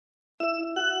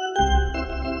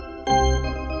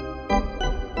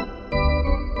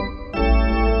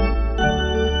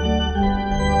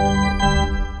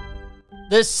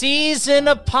The season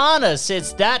upon us.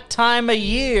 It's that time of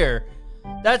year.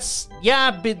 That's,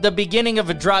 the beginning of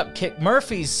a Dropkick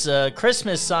Murphys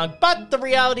Christmas song. But the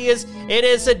reality is, it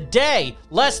is a day,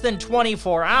 less than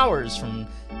 24 hours from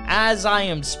as I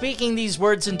am speaking these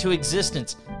words into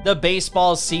existence. The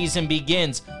baseball season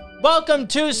begins. Welcome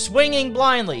to Swinging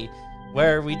Blindly,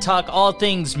 where we talk all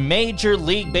things Major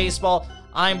League Baseball.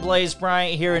 I'm Blaze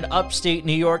Bryant here in upstate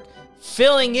New York,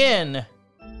 filling in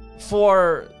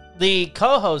for the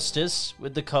co-hostess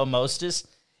with the co-mostess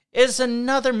is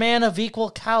another man of equal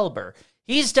caliber.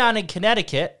 He's down in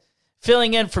Connecticut.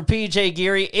 Filling in for PJ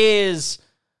Geary is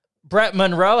Brett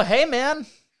Monroe. Hey, man.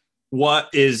 What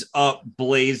is up,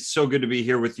 Blaze? So good to be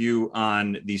here with you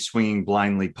on the Swinging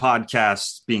Blindly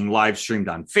podcast, being live streamed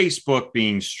on Facebook,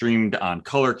 being streamed on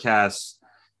Colorcast.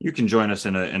 You can join us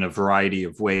in a variety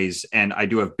of ways. And I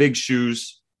do have big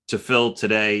shoes to fill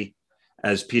today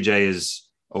as PJ is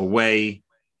away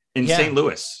in St.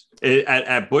 Louis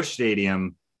at Busch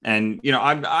Stadium. And, you know,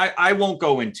 I won't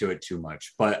go into it too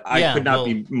much, but I could not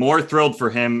be more thrilled for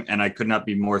him. And I could not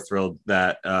be more thrilled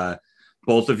that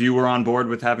both of you were on board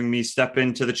with having me step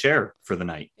into the chair for the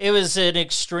night. It was an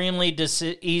extremely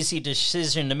easy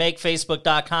decision to make.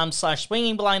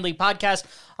 Facebook.com/Swinging Blindly podcast,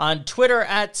 on Twitter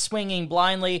at Swinging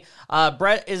Blindly.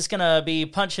 Brett is going to be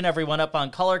punching everyone up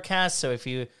on Colorcast. So if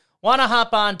you want to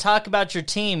hop on, talk about your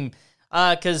team,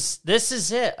 because this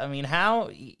is it.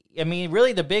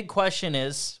 Really the big question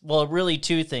is, well, really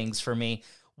two things for me.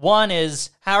 One is,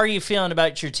 how are you feeling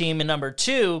about your team? And number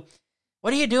two,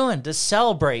 what are you doing to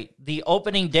celebrate the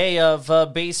opening day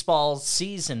of baseball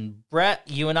season? Brett,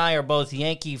 you and I are both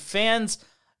Yankee fans.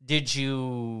 Did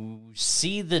you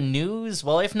see the news?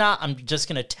 Well, if not, I'm just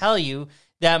going to tell you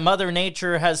that Mother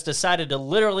Nature has decided to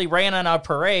literally rain on our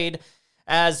parade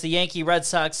as the Yankee-Red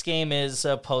Sox game is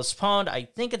postponed. I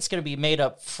think it's going to be made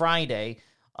up Friday.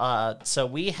 So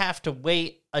we have to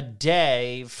wait a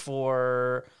day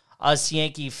for us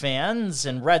Yankee fans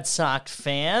and Red Sox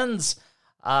fans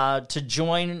to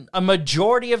join a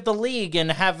majority of the league in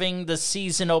having the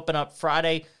season open up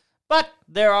Friday. But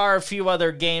there are a few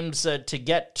other games to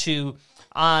get to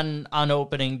on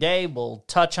opening day. We'll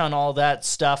touch on all that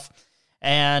stuff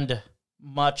and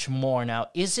much more. Now,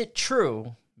 is it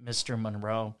true, Mr.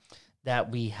 Monroe, that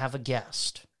we have a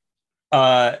guest?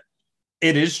 It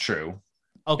is true.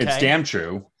 Okay. It's damn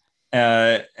true.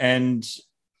 And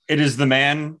it is the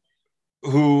man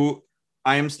who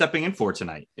I am stepping in for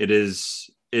tonight.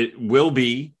 It will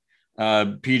be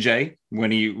PJ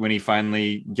when he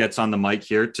finally gets on the mic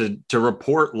here to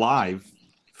report live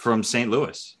from St.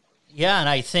 Louis. Yeah, and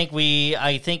I think we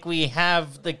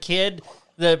have the kid,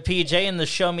 the PJ in the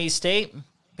Show Me State.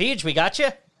 PJ, we got you?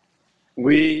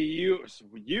 You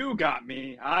got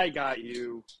me. I got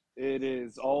you. It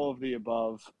is all of the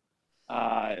above.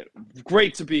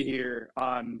 Great to be here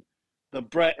on the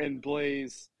Brett and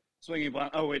Blaze Swinging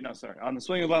Blind. Oh wait, no, sorry. On the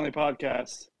Swinging Blindly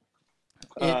podcast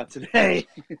today.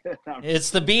 It's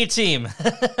the B team.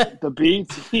 The B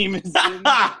team is in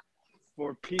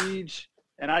for Peach,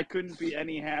 and I couldn't be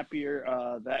any happier.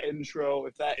 That intro,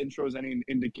 if that intro is any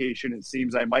indication, it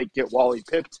seems I might get Wally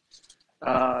pipped.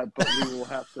 But we will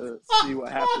have to see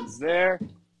what happens there.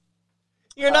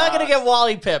 You're not going to get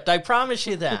Wally pipped. I promise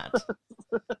you that.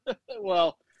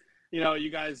 Well, you know,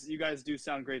 you guys do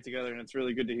sound great together, and it's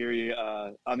really good to hear you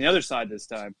on the other side this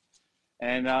time.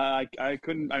 And I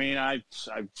couldn't. I mean, I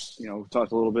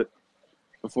talked a little bit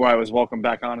before I was welcomed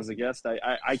back on as a guest.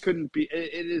 I couldn't be.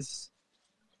 It's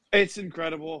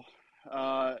incredible.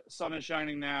 Sun is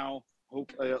shining now. Hope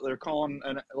they're calling,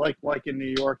 and like in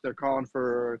New York, they're calling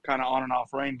for kind of on and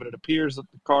off rain. But it appears that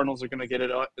the Cardinals are going to get it.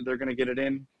 They're going to get it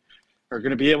in, or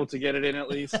going to be able to get it in at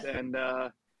least. And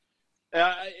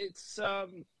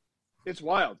it's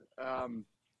wild. I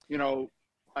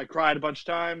cried a bunch of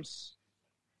times.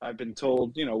 I've been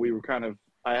told,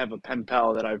 I have a pen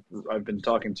pal that I've been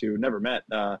talking to, never met,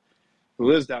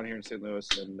 who lives down here in St. Louis,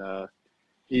 and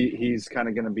he's kind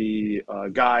of going to be a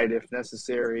guide if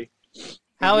necessary.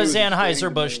 How is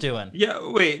Anheuser-Busch doing?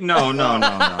 Yeah, wait, no. Don't.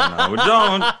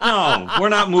 No, we're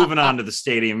not moving on to the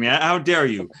stadium yet. How dare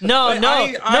you? No,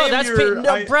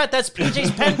 Brett, that's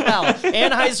PJ's pen pal.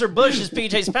 Anheuser-Busch is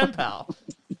PJ's pen pal.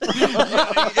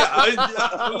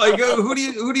 Who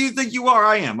do you think you are?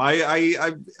 I am.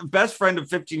 I'm best friend of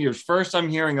 15 years. First, I'm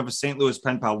hearing of a St. Louis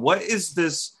pen pal. What is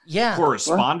this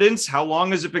correspondence? What? How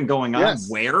long has it been going on? Yes.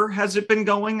 Where has it been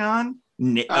going on?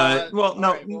 Leave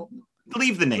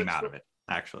the name out of it.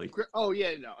 Actually. Oh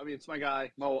yeah, no. I mean, it's my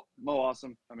guy, Mo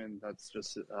Awesome. I mean, that's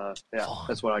just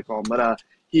that's what I call him. But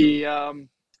he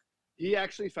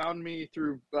actually found me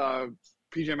through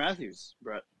PJ Matthews,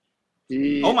 Brett.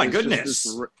 Oh my is goodness! just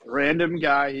this random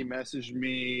guy. He messaged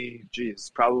me,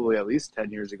 geez, probably at least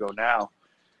 10 years ago now.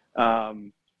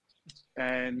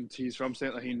 And he's from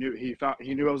St. He knew I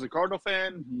was a Cardinal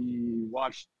fan. He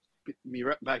watched me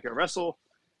back at Wrestle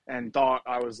and thought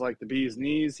I was like the bee's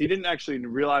knees. He didn't actually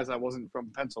realize I wasn't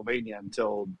from Pennsylvania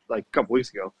until like a couple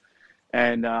weeks ago.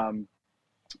 And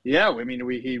yeah, I mean,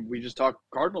 we just talk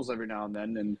Cardinals every now and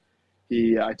then. And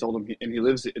I told him, and he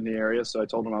lives in the area, so I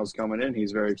told him I was coming in.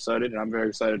 He's very excited, and I'm very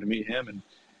excited to meet him. And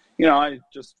I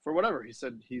just, for whatever he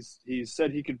said, he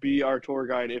said he could be our tour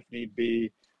guide if need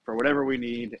be for whatever we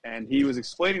need. And he was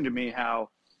explaining to me how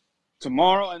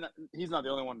tomorrow, and he's not the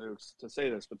only one to say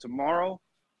this, but tomorrow,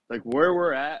 like where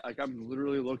we're at, like I'm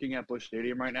literally looking at Busch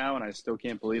Stadium right now, and I still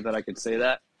can't believe that I could say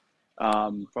that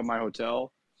from my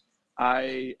hotel.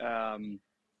 There's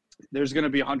going to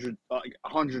be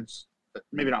hundreds,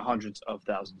 maybe not hundreds of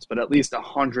thousands, but at least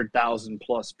 100,000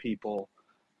 plus people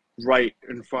right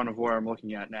in front of where I'm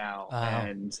looking at now. Wow.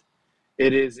 And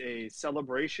it is a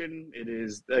celebration. It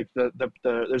is like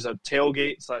there's a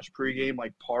tailgate / pregame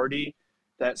like party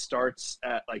that starts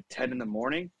at like 10 in the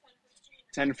morning,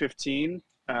 10:15.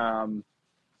 And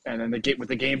then with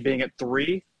the game being at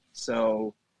 3.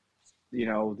 So,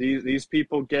 these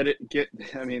people I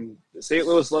mean, St.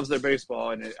 Louis loves their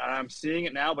baseball, and I'm seeing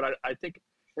it now, but I think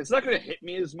it's not going to hit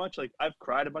me as much. Like I've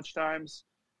cried a bunch of times,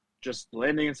 just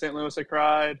landing in St. Louis, I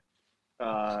cried,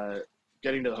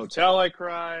 getting to the hotel, I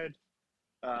cried.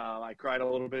 I cried a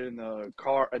little bit in the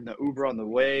car, in the Uber on the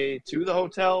way to the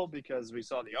hotel because we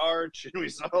saw the arch and we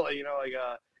saw,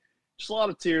 just a lot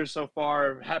of tears so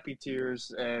far, happy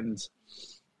tears. And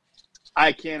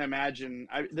I can't imagine.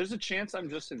 There's a chance I'm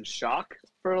just in shock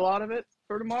for a lot of it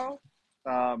for tomorrow.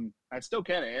 I still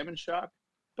kind of am in shock,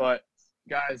 but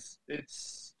guys,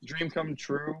 it's dream come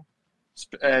true.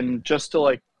 And just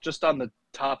on the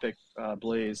topic,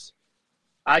 Blaze,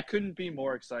 I couldn't be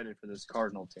more excited for this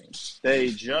Cardinal team. They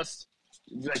just,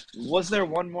 was there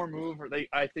one more move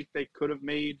I think they could have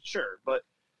made? Sure. But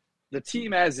the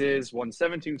team as is won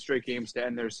 17 straight games to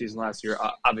end their season last year,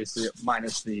 obviously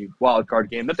minus the wild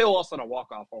card game that they lost on a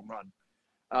walk-off home run.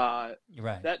 You're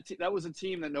right. That was a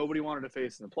team that nobody wanted to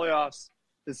face in the playoffs.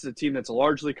 This is a team that's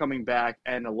largely coming back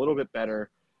and a little bit better.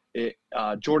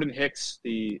 Jordan Hicks,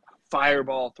 the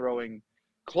fireball throwing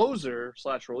closer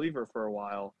 / reliever for a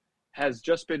while, has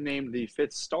just been named the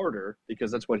 5th starter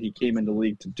because that's what he came into the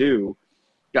league to do.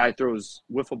 Guy throws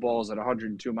wiffle balls at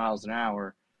 102 miles an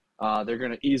hour. They're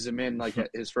going to ease him in. Like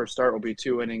his first start will be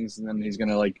 2 innings, and then he's going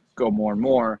to go more and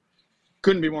more.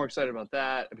 Couldn't be more excited about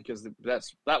that because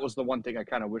that was the one thing I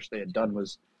kind of wish they had done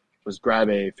was grab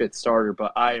a 5th starter.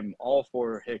 But I am all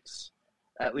for Hicks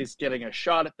at least getting a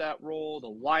shot at that role. The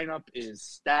lineup is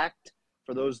stacked.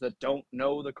 For those that don't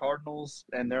know the Cardinals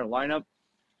and their lineup,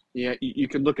 yeah, you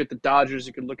could look at the Dodgers.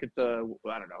 You could look at I don't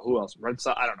know, who else? Red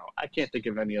Sox. I don't know. I can't think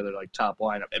of any other top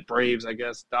lineup. At Braves, I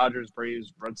guess. Dodgers,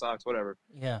 Braves, Red Sox, whatever.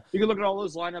 Yeah. You can look at all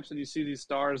those lineups and you see these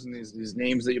stars and these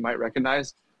names that you might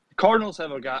recognize. The Cardinals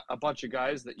have a bunch of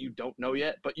guys that you don't know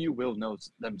yet, but you will know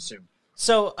them soon.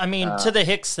 So, I mean, to the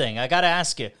Hicks thing, I got to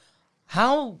ask you,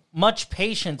 how much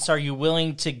patience are you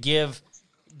willing to give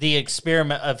the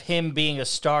experiment of him being a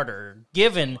starter,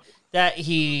 given that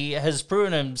he has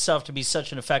proven himself to be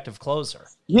such an effective closer?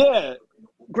 Yeah,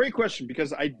 great question,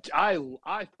 because I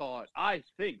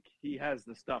think he has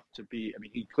the stuff to be, I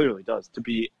mean, he clearly does, to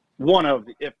be one of,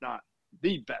 if not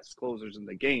the best closers in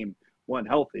the game when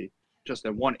healthy, just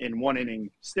in one inning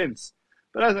stints.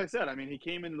 But as I said, I mean, he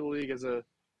came into the league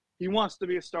he wants to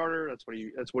be a starter.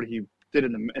 That's what he did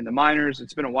in the minors.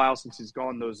 It's been a while since he's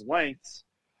gone those lengths.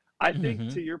 I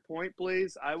think, to your point,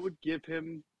 Blaze, I would give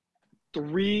him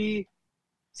 3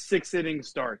 6-inning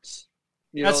starts.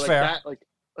 That's fair. That,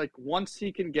 like once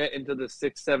he can get into the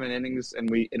 6-7 innings and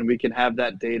we can have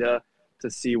that data to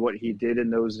see what he did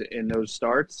in those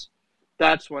starts,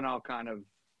 that's when I'll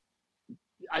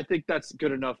I think that's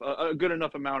good enough, a good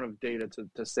enough amount of data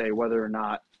to say whether or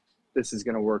not this is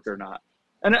going to work or not.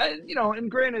 And and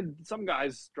granted, some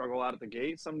guys struggle out at the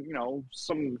gate. Some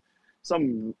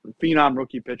phenom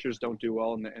rookie pitchers don't do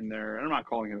well in their. And I'm not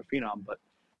calling him a phenom, but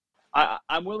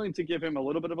I'm willing to give him a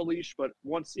little bit of a leash. But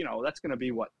once that's going to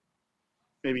be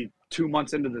maybe 2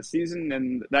 months into the season,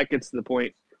 and that gets to the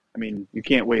point. I mean, you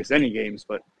can't waste any games,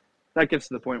 but that gets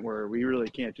to the point where we really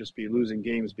can't just be losing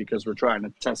games because we're trying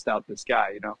to test out this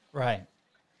guy. Right.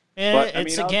 And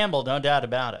it's a gamble, no doubt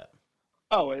about it.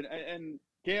 Oh, and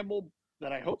gamble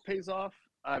that I hope pays off.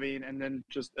 I mean, and then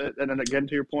again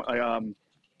to your point, how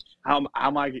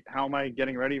am I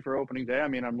getting ready for opening day? I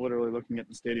mean, I'm literally looking at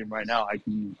the stadium right now.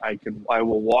 I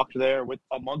will walk there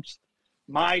amongst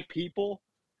my people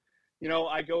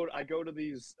I go to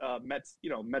these Mets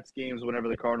games whenever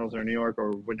the Cardinals are in New York,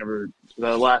 or whenever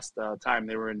the last time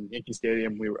they were in Yankee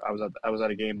Stadium. I was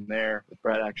at a game there with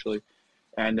Brett actually,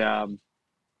 and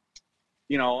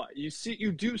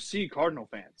you do see Cardinal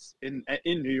fans in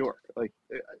New York, like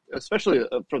especially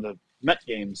for the Met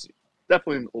games.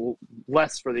 Definitely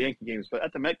less for the Yankee games, but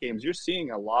at the Met games, you're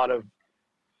seeing a lot of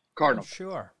Cardinal.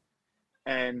 Sure.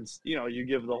 And you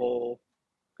give the whole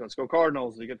 "Let's go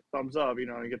Cardinals." You get the thumbs up, you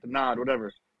get the nod,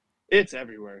 whatever. It's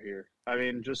everywhere here. I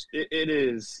mean, just it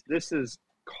is. This is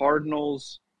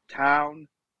Cardinals town,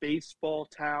 baseball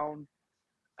town,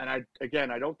 and I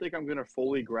don't think I'm going to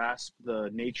fully grasp the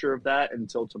nature of that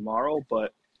until tomorrow.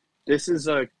 But this is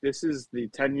the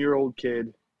 10-year-old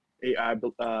kid.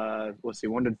 Let's see,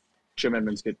 when did Jim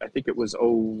Edmonds get? I think it was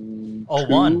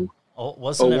 01. Oh,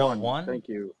 wasn't it 01? Thank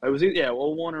you. It was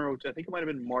 01 or 02. I think it might have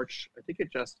been March. I think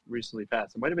it just recently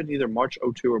passed. It might have been either March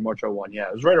 02 or March 01. Yeah,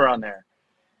 it was right around there.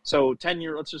 So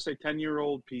let's just say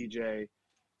 10-year-old PJ,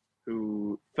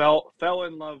 who fell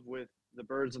in love with the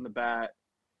birds and the bat,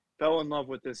 fell in love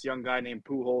with this young guy named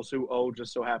Pujols, who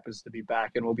just so happens to be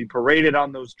back and will be paraded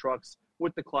on those trucks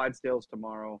with the Clydesdales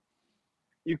tomorrow.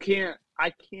 I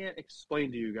can't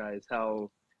explain to you guys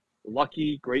how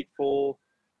lucky, grateful,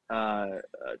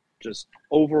 just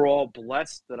overall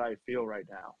blessed that I feel right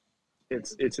now.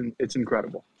 It's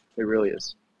incredible. It really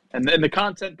is. And then the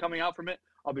content coming out from it,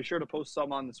 I'll be sure to post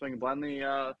some on the Swinging Blindly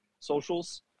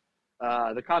socials.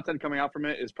 The content coming out from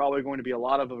it is probably going to be a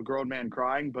lot of a grown man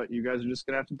crying, but you guys are just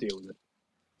going to have to deal with it.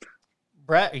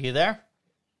 Brett, are you there?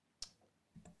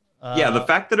 Yeah, the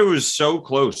fact that it was so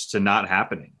close to not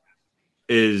happening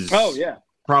is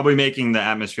probably making the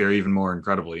atmosphere even more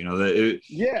incredible. We're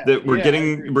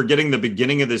getting the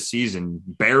beginning of this season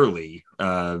barely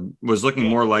was looking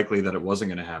more likely that it wasn't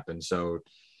going to happen. So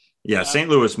St.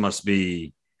 Louis must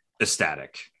be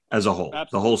ecstatic as a whole. Absolutely.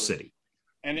 The whole city.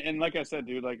 And like I said,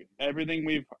 dude, like everything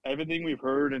we've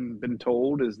heard and been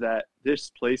told is that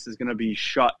this place is going to be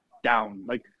shut down.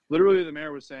 Like literally the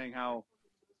mayor was saying how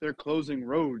they're closing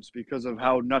roads because of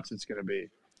how nuts it's going to be.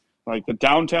 Like the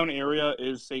downtown area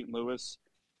is St. Louis.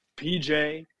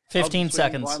 PJ, 15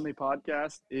 seconds. Blindly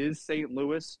podcast is St.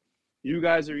 Louis. You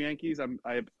guys are Yankees.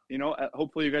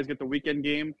 Hopefully you guys get the weekend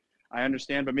game. I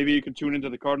understand, but maybe you could tune into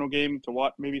the Cardinal game to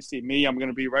watch. Maybe see me. I'm going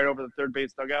to be right over the third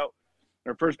base dugout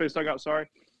or first base dugout. Sorry.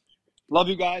 Love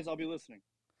you guys. I'll be listening.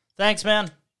 Thanks, man.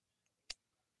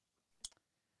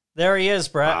 There he is,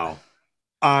 Brett. Wow.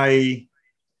 I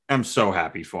am so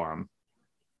happy for him.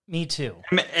 Me too.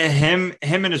 Him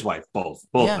and his wife, both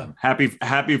of them.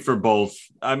 Happy for both.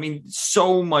 I mean,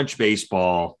 so much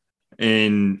baseball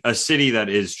in a city that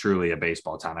is truly a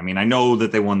baseball town. I mean, I know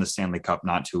that they won the Stanley Cup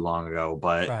not too long ago,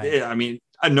 but I mean,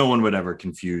 no one would ever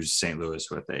confuse St. Louis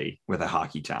with a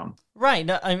hockey town. Right.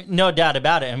 No doubt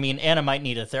about it. I mean, Anna might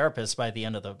need a therapist by the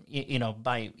end of the,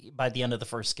 by the end of the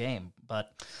first game,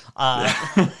 but I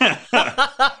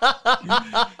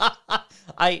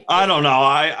don't know.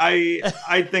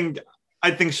 I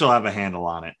think she'll have a handle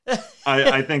on it.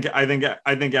 I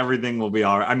think everything will be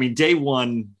all right. I mean, day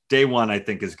one, I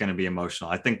think is going to be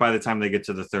emotional. I think by the time they get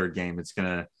to the third game,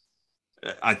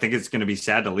 I think it's going to be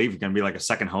sad to leave. It's going to be like a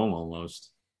second home almost.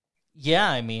 Yeah,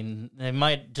 I mean, they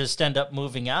might just end up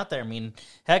moving out there. I mean,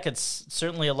 heck, it's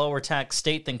certainly a lower tax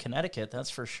state than Connecticut. That's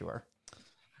for sure.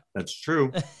 That's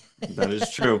true. That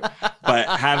is true. But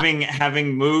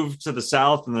having moved to the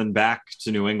South and then back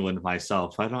to New England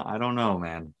myself, I don't know,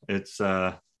 man. It's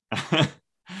I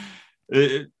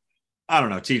don't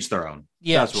know. Teach their own.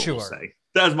 Yeah, that's what we'll say.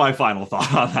 That's my final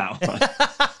thought on that one.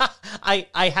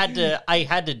 I had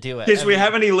to do it. In case we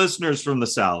have any listeners from the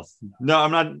South. No,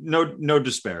 I'm not. No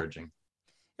disparaging.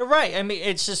 You're right. I mean,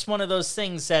 it's just one of those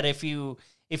things that if you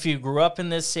grew up in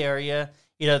this area,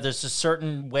 there's a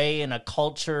certain way and a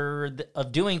culture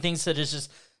of doing things that is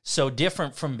just so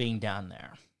different from being down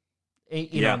there,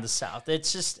 in the South. It's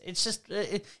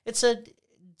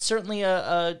certainly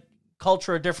a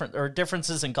culture or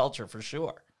differences in culture for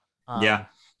sure.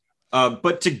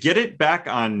 But to get it back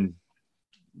on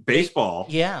baseball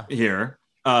here,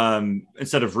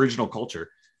 instead of regional culture,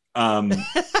 this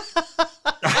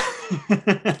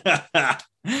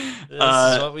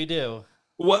is what we do.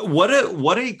 What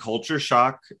a culture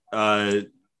shock the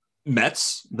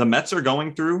Mets are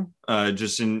going through,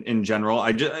 just in general.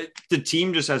 The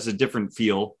team just has a different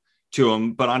feel to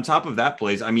them. But on top of that,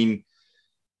 plays, I mean,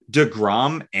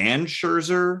 DeGrom and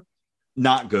Scherzer,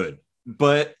 not good.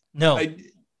 But no.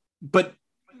 But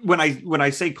when I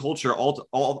say culture,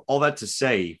 all that to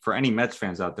say, for any Mets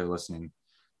fans out there listening,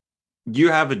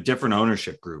 you have a different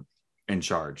ownership group in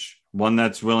charge, one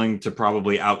that's willing to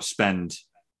probably outspend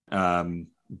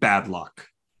bad luck.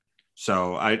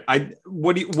 So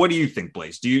what do you think,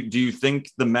 Blaze? Do you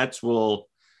think the Mets will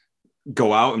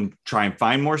go out and try and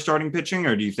find more starting pitching,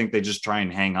 or do you think they just try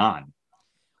and hang on?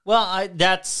 Well,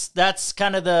 that's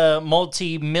kind of the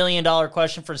multi-million-dollar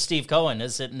question for Steve Cohen,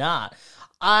 is it not?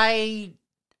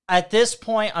 At this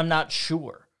point, I'm not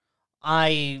sure.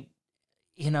 I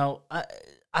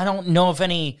don't know of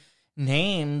any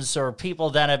names or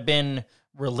people that have been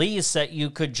released that you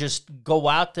could just go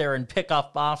out there and pick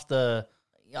up off the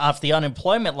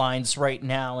unemployment lines right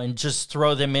now and just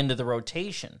throw them into the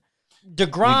rotation.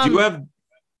 DeGrom,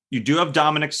 you do have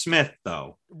Dominic Smith,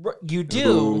 though. You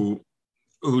do.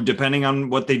 Who, depending on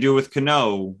what they do with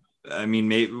Cano, I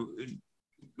mean,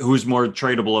 who's more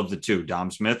tradable of the two,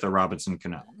 Dom Smith or Robinson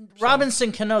Cano?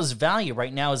 Robinson Cano's value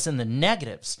right now is in the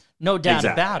negatives, no doubt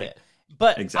about it.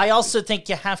 But I also think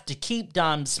you have to keep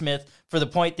Dom Smith for the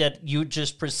point that you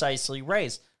just precisely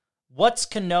raised. What's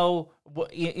Cano?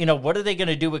 What are they going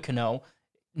to do with Cano?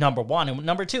 Number one. And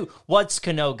number two, what's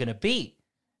Cano going to be?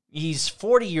 He's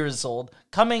 40 years old,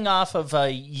 coming off of a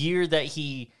year that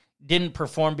he didn't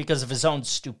perform because of his own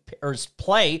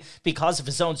play because of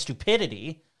his own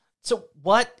stupidity. So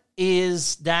what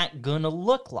is that going to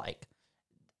look like?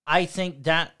 I think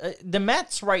that the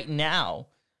Mets right now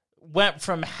went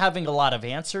from having a lot of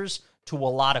answers to a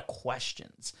lot of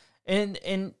questions. And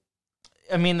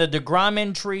I mean, the DeGrom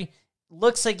injury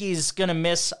looks like he's going to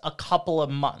miss a couple of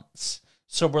months.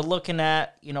 So we're looking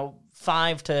at,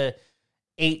 5 to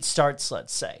 8 starts,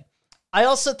 let's say. I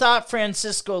also thought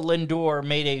Francisco Lindor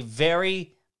made a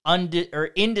very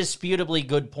indisputably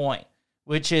good point,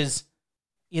 which is,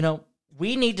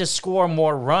 we need to score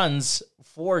more runs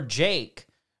for Jake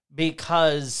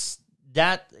because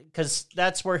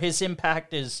that's where his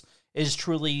impact is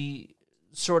truly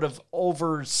sort of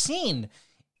overseen,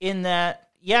 in that,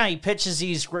 yeah, he pitches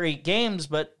these great games,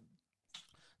 but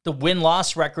the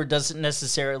win-loss record doesn't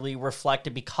necessarily reflect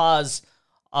it because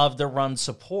of the run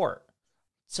support.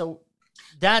 So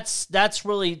that's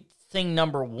really thing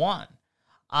number one.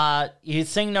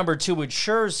 Thing number two with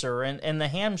Scherzer and the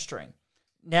hamstring.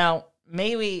 Now,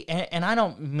 maybe, and I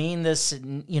don't mean this,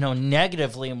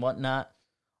 negatively and whatnot,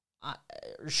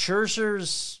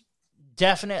 Scherzer's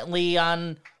definitely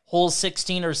on hole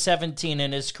 16 or 17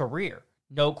 in his career.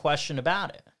 No question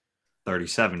about it.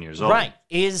 37 years old. Right.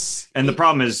 The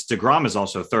problem is DeGrom is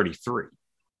also 33.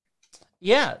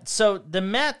 Yeah. So the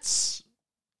Mets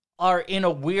are in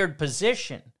a weird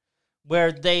position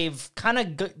where they've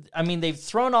they've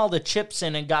thrown all the chips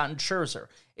in and gotten Scherzer.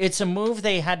 It's a move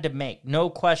they had to make. No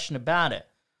question about it.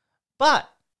 But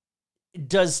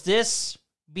does this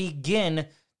begin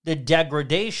the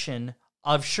degradation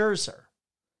of Scherzer?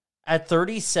 At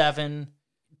 37,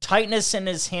 tightness in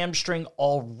his hamstring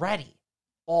already.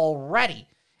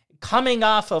 Coming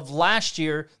off of last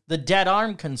year, the dead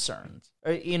arm concerns,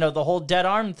 the whole dead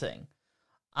arm thing.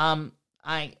 I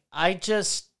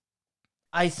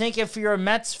think if you're a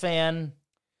Mets fan,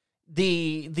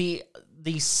 the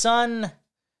sun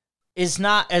is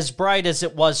not as bright as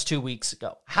it was 2 weeks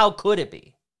ago. How could it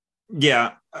be?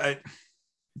 Yeah,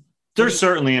 they're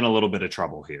certainly in a little bit of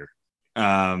trouble here.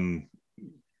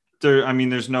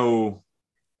 There's no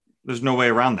way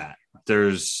around that.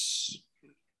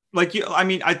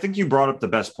 I think you brought up the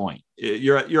best point.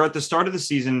 You're at the start of the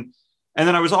season. And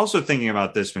then I was also thinking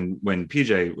about this when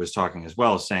PJ was talking as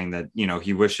well, saying that,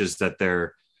 he wishes that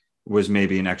there was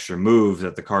maybe an extra move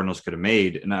that the Cardinals could have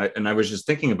made. And I was just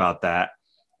thinking about that.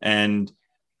 And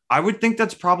I would think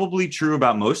that's probably true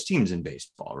about most teams in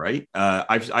baseball, right?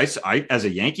 I as a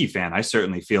Yankee fan, I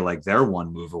certainly feel like they're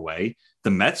one move away.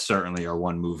 The Mets certainly are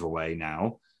one move away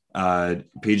now.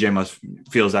 PJ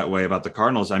feels that way about the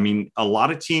Cardinals. I mean, a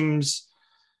lot of teams.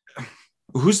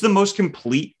 Who's the most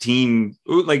complete team?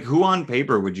 Like, who on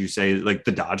paper would you say, like,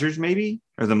 the Dodgers maybe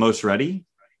are the most ready?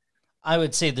 I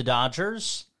would say the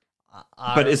Dodgers.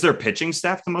 But is their pitching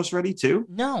staff the most ready too?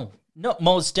 No,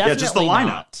 most definitely. Yeah, just the lineup.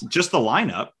 Not. Just the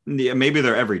lineup. Yeah, maybe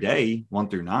they're every day 1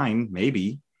 through 9,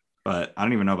 maybe, but I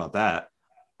don't even know about that.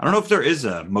 I don't know if there is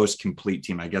a most complete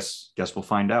team. I guess we'll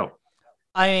find out.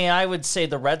 I would say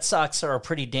the Red Sox are a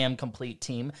pretty damn complete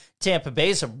team. Tampa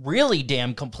Bay's a really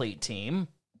damn complete team.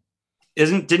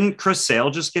 Didn't Chris Sale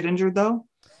just get injured though?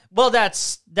 Well,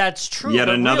 that's true. Yet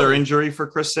another injury for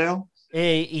Chris Sale.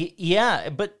 Yeah,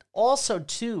 but also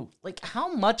too, like,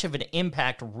 how much of an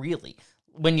impact really,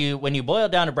 when you boil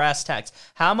down to brass tacks,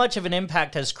 how much of an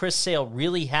impact has Chris Sale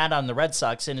really had on the Red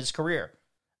Sox in his career?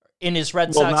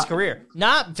 Career,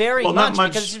 not very much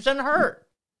because he's been hurt.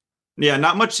 Yeah,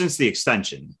 not much since the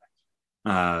extension.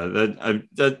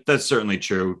 That's certainly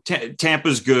true.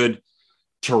 Tampa's good.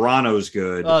 Toronto's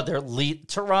good. Oh, they're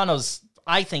Toronto's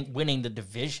I think, winning the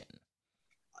division.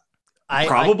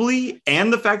 Probably.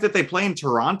 And the fact that they play in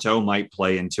Toronto might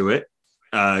play into it,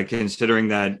 considering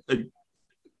that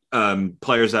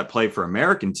players that play for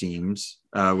American teams,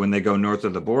 when they go north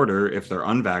of the border, if they're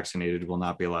unvaccinated, will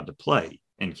not be allowed to play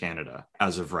in Canada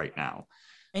as of right now.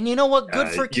 And you know what? Good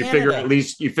for Canada.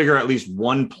 You figure at least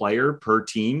one player per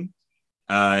team.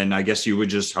 And I guess you would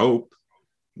just hope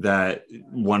that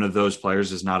one of those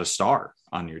players is not a star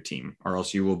on your team, or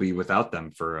else you will be without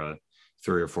them for a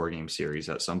 3 or 4 game series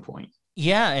at some point.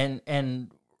 Yeah.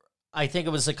 And I think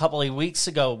it was a couple of weeks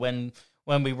ago when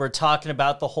we were talking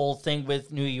about the whole thing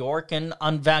with New York and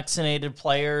unvaccinated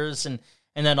players. And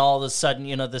then all of a sudden,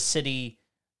 the city,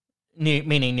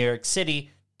 meaning New York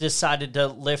City, decided to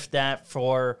lift that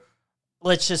for,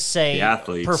 let's just say, the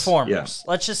athletes, performers.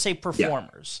 Yeah. Let's just say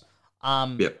performers.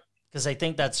 Yeah. Because I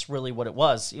think that's really what it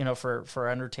was, for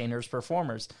entertainers,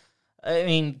 performers. I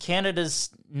mean, Canada's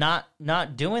not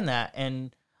doing that.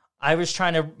 And I was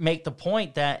trying to make the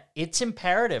point that it's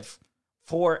imperative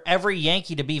for every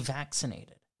Yankee to be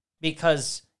vaccinated,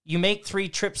 because you make 3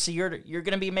 trips a year. You're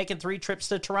going to be making 3 trips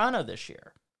to Toronto this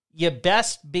year. You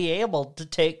best be able to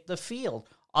take the field.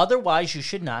 Otherwise, you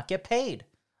should not get paid.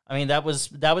 I mean, that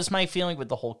was my feeling with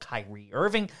the whole Kyrie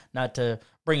Irving, not to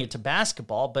bring it to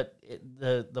basketball, but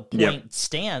the point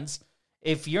stands.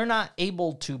 If you're not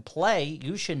able to play,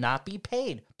 you should not be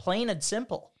paid. Plain and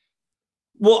simple.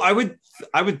 Well, I would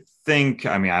think,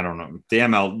 I mean, I don't know,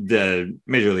 the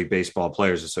Major League Baseball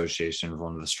Players Association is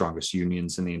one of the strongest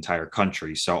unions in the entire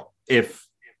country. So if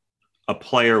a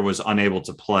player was unable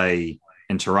to play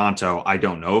in Toronto, I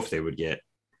don't know if they would get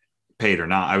paid or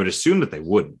not. I would assume that they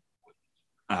wouldn't.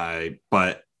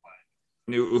 But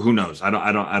who knows? I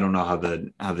don't know how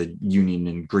the union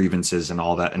and grievances and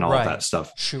all that and all of that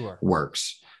stuff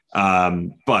works.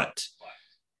 But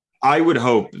I would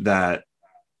hope that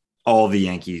all the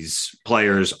Yankees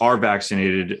players are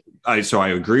vaccinated. So I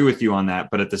agree with you on that.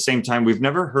 But at the same time, we've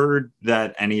never heard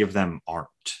that any of them aren't.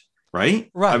 Right.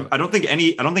 I don't think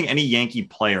any Yankee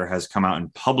player has come out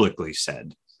and publicly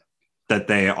said that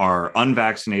they are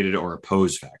unvaccinated or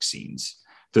oppose vaccines.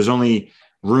 There's only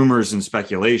rumors and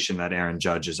speculation that Aaron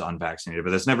Judge is unvaccinated,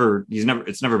 but it's never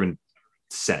been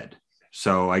said.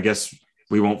 So I guess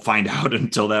we won't find out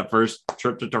until that first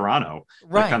trip to Toronto.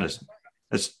 Right.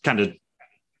 That's kind of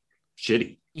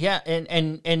shitty. Yeah,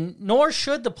 and nor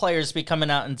should the players be coming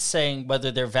out and saying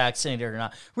whether they're vaccinated or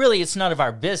not. Really, it's none of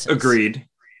our business. Agreed.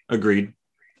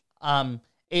 I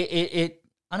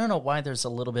don't know why there's a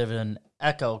little bit of an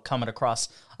echo coming across.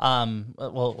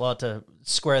 We'll have to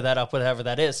square that up, whatever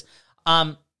that is.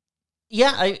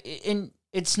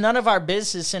 It's none of our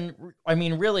business. And I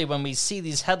mean, really, when we see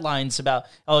these headlines about,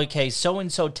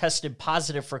 so-and-so tested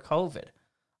positive for COVID,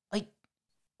 like,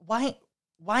 why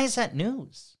is that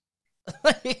news?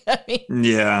 I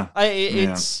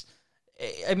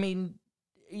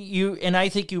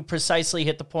think you precisely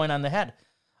hit the point on the head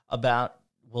about,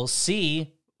 we'll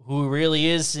see who really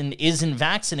is and isn't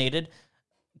vaccinated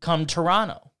come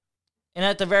Toronto. And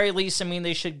at the very least, I mean,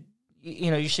 you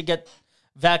should get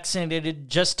vaccinated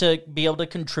just to be able to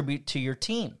contribute to your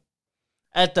team.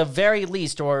 At the very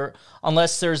least, or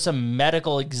unless there's a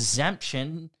medical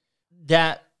exemption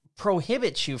that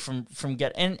prohibits you from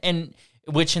getting, and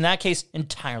which in that case,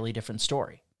 entirely different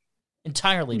story.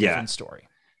 Story.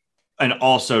 And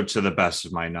also, to the best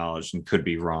of my knowledge, and could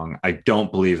be wrong, I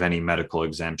don't believe any medical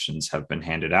exemptions have been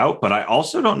handed out, but I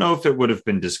also don't know if it would have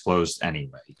been disclosed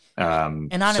anyway.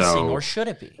 And honestly, nor should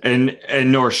it be. And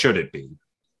nor should it be.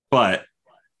 But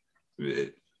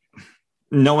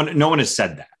no one has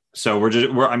said that. So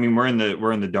we're in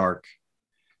the dark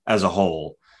as a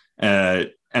whole. And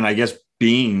I guess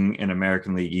being an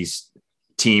American League East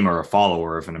team or a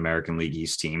follower of an American League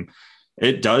East team,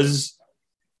 it does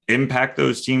impact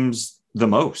those teams the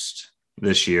most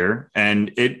this year.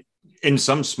 And it, in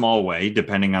some small way,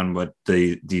 depending on what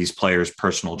these players'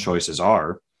 personal choices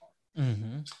are,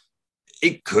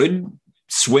 it could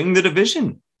swing the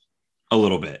division a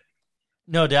little bit.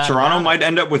 No doubt. Toronto might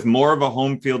end up with more of a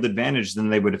home field advantage than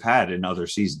they would have had in other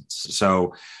seasons.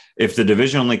 So if the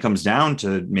division only comes down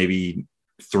to maybe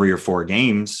 3 or 4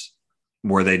 games,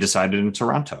 where they decided in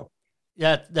Toronto.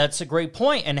 Yeah, that's a great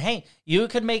point. And hey, you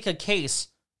could make a case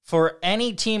for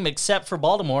any team except for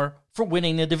Baltimore for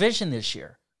winning the division this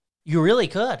year. You really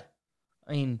could.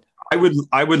 I mean,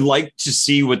 I would like to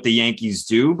see what the Yankees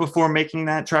do before making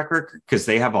that track record, because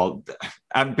they have all,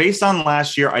 based on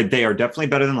last year, they are definitely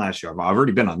better than last year. I've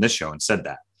already been on this show and said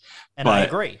that. And I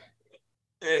agree.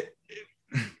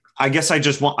 I guess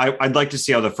I'd like to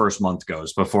see how the first month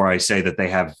goes before I say that they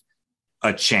have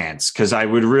a chance, because I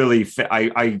would really,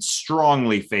 I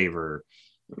strongly favor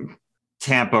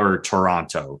Tampa or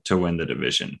Toronto to win the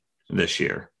division this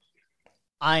year.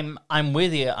 I'm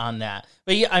with you on that.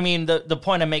 But yeah, I mean, the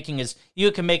point I'm making is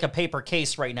you can make a paper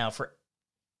case right now for,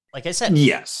 like I said,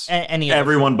 yes,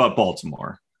 everyone but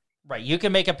Baltimore. Right, you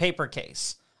can make a paper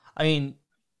case. I mean,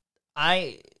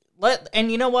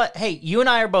 and you know what? Hey, you and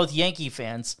I are both Yankee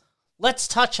fans. Let's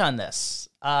touch on this.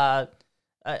 Or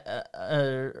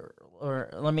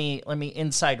let me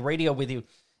inside radio with you.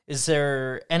 Is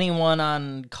there anyone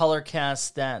on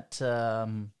Colorcast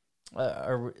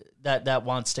that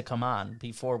wants to come on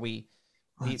before we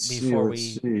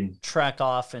track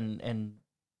off and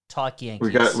talk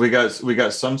Yankees? We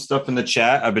got some stuff in the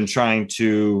chat. I've been trying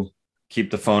to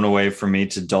keep the phone away from me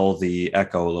to dull the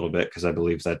echo a little bit because I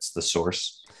believe that's the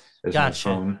source.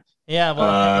 Gotcha. Yeah,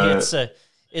 well,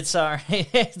 it's our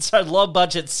low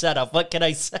budget setup. What can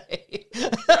I say?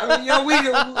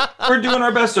 We're doing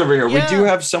our best over here. Yeah. We do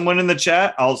have someone in the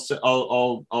chat. I'll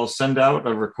send out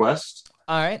a request.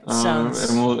 All right,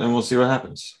 and we'll see what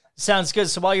happens. Sounds good.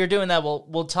 So while you're doing that,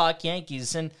 we'll talk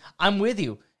Yankees, and I'm with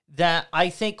you that I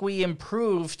think we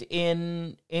improved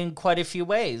in quite a few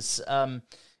ways.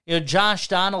 Josh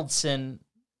Donaldson,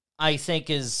 I think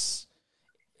is,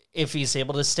 if he's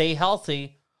able to stay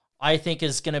healthy, I think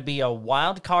is going to be a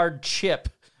wild card chip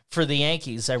for the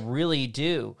Yankees. I really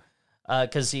do,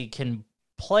 because he can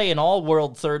play an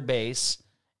all-world third base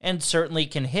and certainly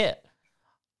can hit.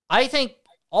 I think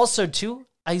also, too,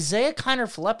 Isaiah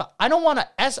Kiner-Falefa, I don't want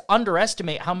to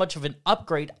underestimate how much of an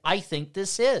upgrade I think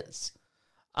this is,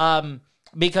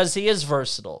 because he is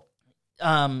versatile.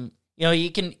 He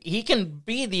can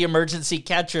be the emergency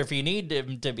catcher if you need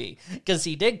him to be, because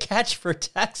he did catch for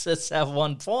Texas at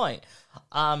one point.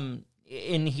 And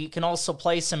he can also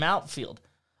play some outfield.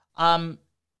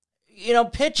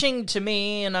 Pitching to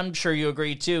me, and I'm sure you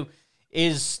agree too,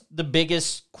 is the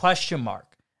biggest question mark.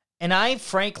 And I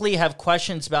frankly have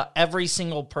questions about every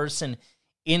single person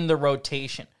in the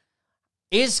rotation.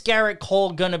 Is Garrett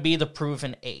Cole going to be the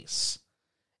proven ace?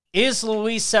 Is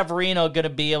Luis Severino going to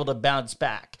be able to bounce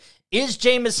back? Is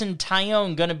Jameson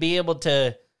Taillon going to be able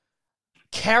to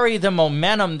carry the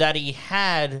momentum that he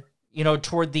had,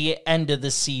 toward the end of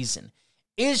the season?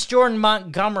 Is Jordan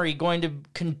Montgomery going to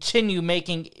continue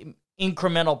making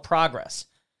incremental progress?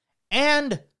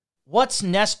 And what's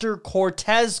Nestor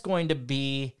Cortez going to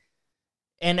be?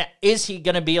 And is he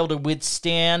going to be able to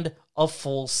withstand a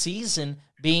full season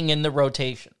being in the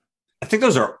rotation? I think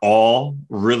those are all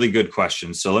really good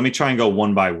questions. So let me try and go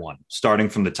one by one, starting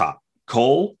from the top.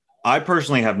 Cole, I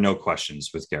personally have no questions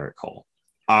with Garrett Cole.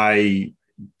 I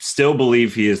still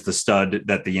believe he is the stud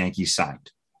that the Yankees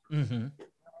signed. Mm-hmm.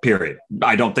 Period.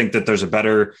 I don't think that there's a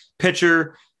better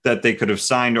pitcher that they could have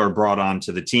signed or brought on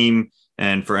to the team.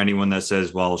 And for anyone that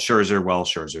says,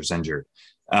 Scherzer's injured.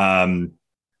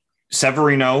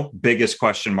 Severino, biggest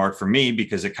question mark for me,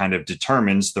 because it kind of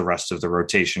determines the rest of the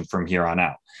rotation from here on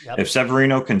out. Yep. If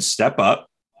Severino can step up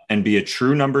and be a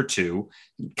true number two,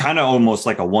 kind of almost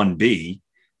like a 1B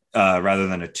rather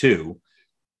than a 2,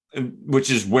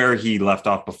 which is where he left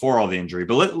off before all the injury.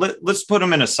 But let's put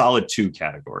him in a solid 2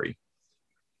 category.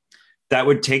 That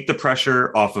would take the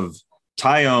pressure off of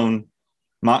Taillon,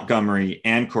 Montgomery,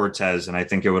 and Cortez, and I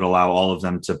think it would allow all of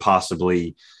them to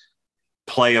possibly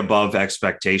play above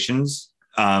expectations.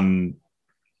 I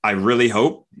really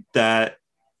hope that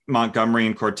Montgomery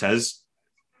and Cortez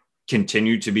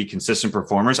continue to be consistent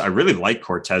performers. I really like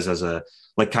Cortez as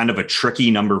kind of a tricky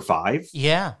number 5.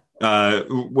 Yeah.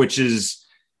 Which is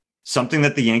something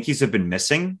that the Yankees have been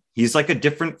missing. He's like a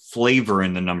different flavor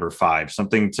in the number 5,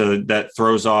 something that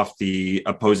throws off the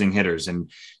opposing hitters. And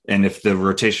if the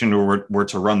rotation were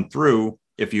to run through,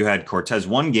 if you had Cortez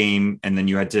one game and then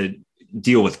you had to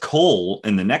deal with Cole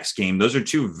in the next game, those are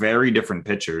 2 very different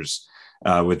pitchers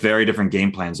with very different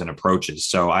game plans and approaches.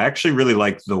 So I actually really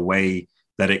like the way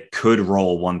that it could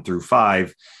roll 1 through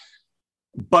 5,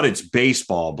 but it's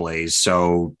baseball, Blaze.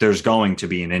 So there's going to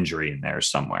be an injury in there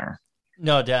somewhere.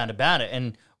 No doubt about it.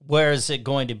 And where is it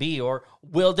going to be? Or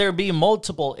will there be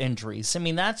multiple injuries? I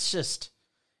mean, that's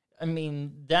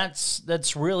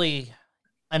really,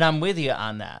 and I'm with you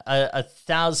on that,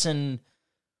 1,000%.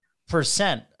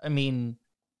 I mean,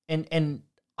 and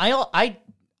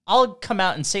I'll come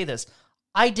out and say this.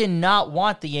 I did not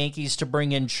want the Yankees to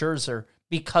bring in Scherzer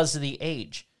because of the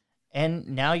age. And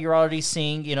now you're already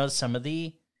seeing, some of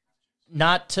the,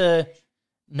 not to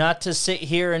sit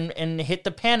here and hit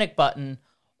the panic button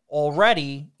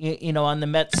already, on the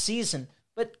Mets season,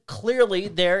 but clearly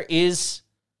there is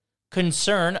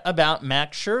concern about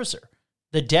Max Scherzer.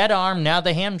 The dead arm, now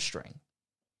the hamstring.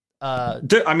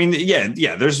 I mean, yeah.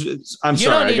 I'm You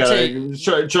sorry.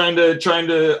 don't Trying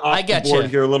to off I get the board you.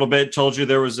 here a little bit. Told you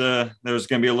there was going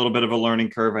to be a little bit of a learning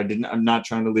curve. I'm not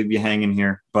trying to leave you hanging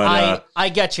here, but I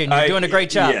get you. And you're doing a great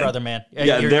job, yeah. brother, man.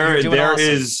 Yeah, You're doing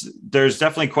awesome. there's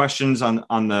definitely questions on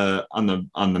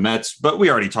the Mets, but we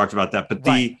already talked about that. But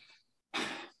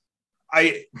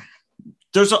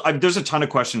there's a ton of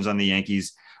questions on the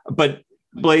Yankees. But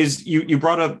Blaze, you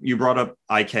brought up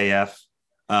IKF.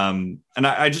 And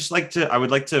I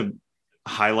would like to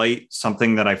highlight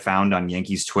something that I found on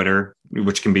Yankees Twitter,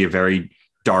 which can be a very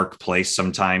dark place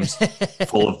sometimes,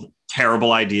 full of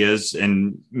terrible ideas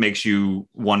and makes you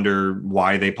wonder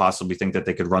why they possibly think that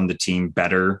they could run the team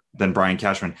better than Brian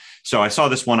Cashman. So I saw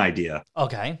this one idea.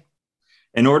 Okay.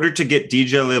 In order to get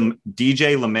DJ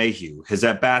LeMahieu his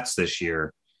at-bats this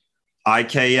year,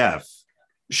 IKF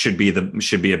should be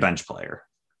a bench player.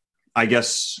 I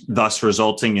guess thus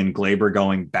resulting in Gleyber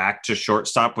going back to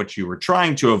shortstop, which you were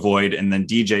trying to avoid, and then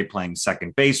DJ playing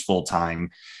second base full time,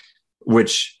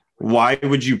 why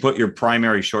would you put your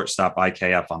primary shortstop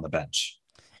IKF on the bench?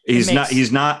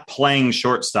 He's not playing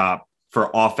shortstop for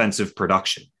offensive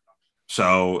production.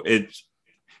 So it's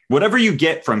whatever you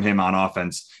get from him on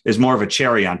offense is more of a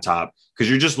cherry on top, because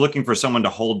you're just looking for someone to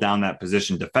hold down that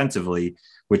position defensively,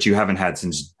 which you haven't had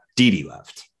since Didi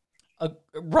left.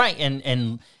 Right,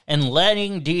 and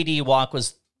letting Didi walk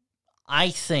was, I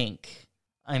think,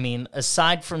 I mean,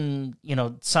 aside from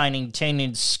signing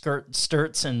Tanyan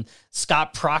Sturtz and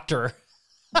Scott Proctor,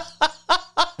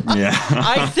 yeah,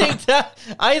 I think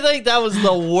that was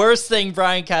the worst thing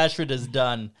Brian Cashman has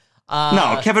done.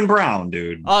 No, Kevin Brown,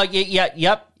 dude. Oh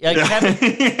yep.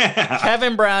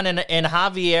 Kevin Brown and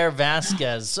Javier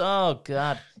Vasquez. Oh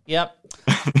God, yep.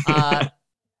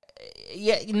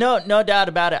 Yeah, no doubt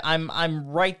about it. I'm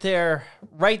right there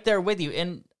with you,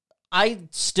 and I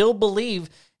still believe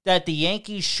that the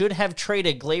Yankees should have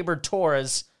traded Gleyber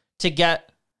Torres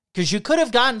because you could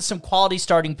have gotten some quality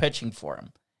starting pitching for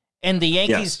him, and the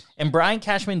Yankees and Brian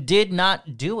Cashman did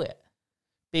not do it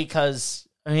because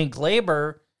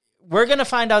Gleyber. We're gonna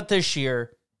find out this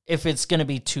year if it's gonna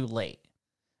be too late.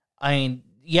 I mean,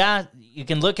 yeah, you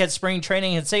can look at spring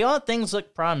training and say, "Oh, things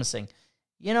look promising."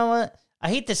 You know what? I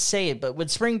hate to say it, but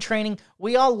with spring training,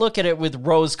 we all look at it with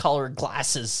rose-colored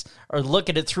glasses, or look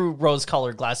at it through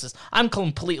rose-colored glasses. I'm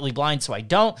completely blind, so I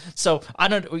don't. So I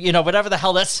don't, whatever the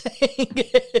hell that's saying.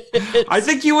 I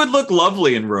think you would look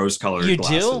lovely in rose-colored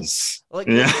glasses. You do?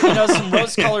 Like, some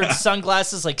rose-colored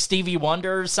sunglasses like Stevie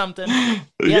Wonder or something? Yeah,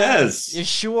 yes.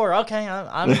 Sure. Okay,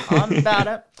 I'm about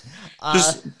it.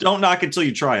 Just don't knock until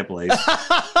you try it, Blaze.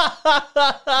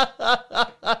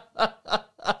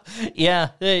 Yeah,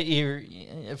 you're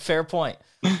fair point.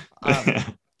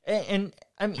 And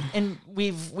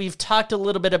we've talked a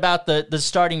little bit about the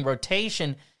starting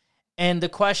rotation, and the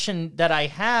question that I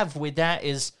have with that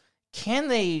is, can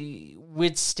they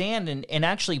withstand and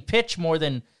actually pitch more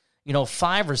than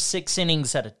 5 or 6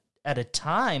 innings at a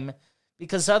time?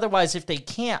 Because otherwise, if they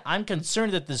can't, I'm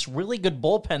concerned that this really good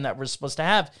bullpen that we're supposed to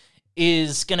have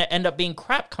is going to end up being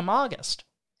crap come August.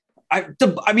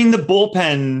 The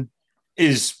bullpen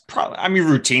is probably,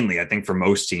 routinely, I think for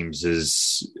most teams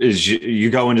is you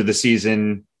go into the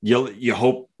season, you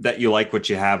hope that you like what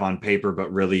you have on paper,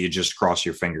 but really you just cross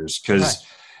your fingers because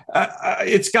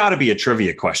it's got to be a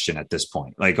trivia question at this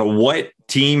point. Like, what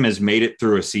team has made it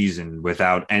through a season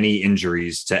without any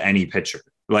injuries to any pitcher?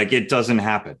 Like, it doesn't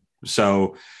happen.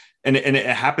 So, and it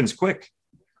happens quick,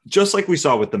 just like we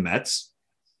saw with the Mets,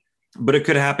 but it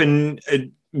could happen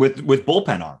with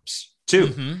bullpen arms too.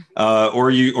 Mm-hmm. Or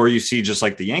you see, just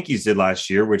like the Yankees did last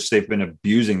year, which they've been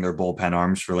abusing their bullpen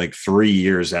arms for like 3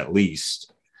 years at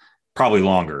least, probably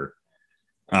longer.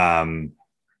 You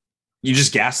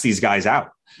just gas these guys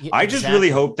out. Yeah, I just really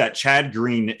hope that Chad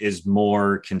Green is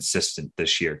more consistent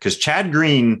this year, because Chad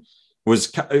Green was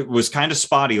kind of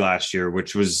spotty last year,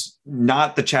 which was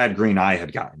not the Chad Green I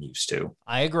had gotten used to.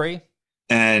 I agree.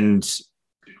 And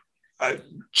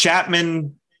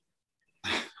Chapman,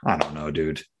 I don't know,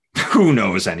 dude. Who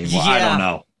knows anymore?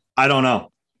 Yeah. I don't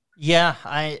know. Yeah,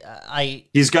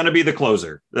 he's going to be the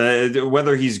closer.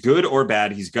 Whether he's good or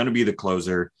bad, he's going to be the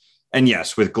closer. And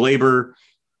yes, with Gleyber,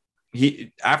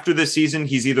 after this season,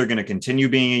 he's either going to continue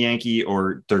being a Yankee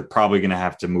or they're probably going to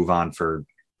have to move on for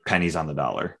pennies on the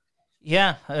dollar.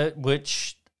 Yeah,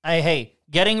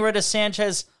 getting rid of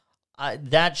Sanchez,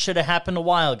 that should have happened a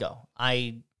while ago.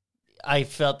 I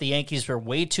felt the Yankees were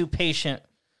way too patient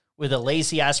with a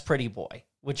lazy ass pretty boy,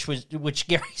 which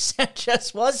Gary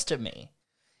Sanchez was to me.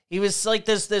 He was like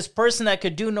this person that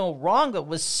could do no wrong, but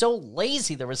was so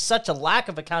lazy. There was such a lack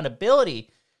of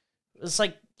accountability. It was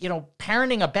like,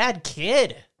 parenting a bad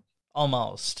kid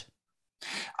almost.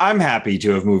 I'm happy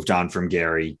to have moved on from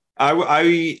Gary.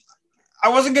 I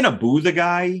wasn't going to boo the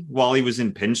guy while he was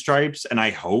in pinstripes, and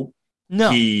I hope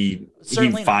he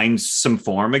finds some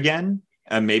form again.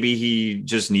 Maybe he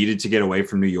just needed to get away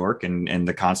from New York and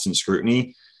the constant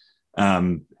scrutiny,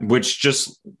 which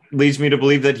just leads me to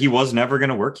believe that he was never going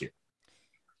to work here.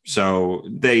 So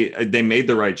they made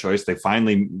the right choice. They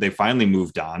finally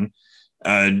moved on,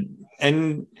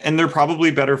 and they're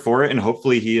probably better for it. And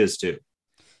hopefully he is too.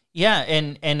 Yeah.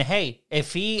 And hey,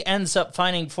 if he ends up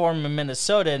finding form in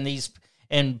Minnesota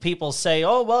and people say,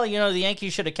 oh, well, you know, the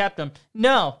Yankees should have kept him.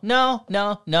 No.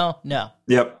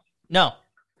 Yep. No.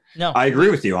 I agree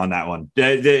with you on that one.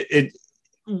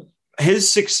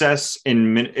 His success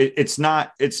it's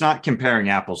not comparing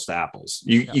apples to apples.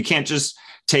 You can't just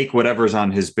take whatever's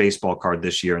on his baseball card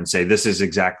this year and say this is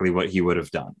exactly what he would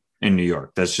have done in New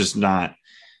York. That's just not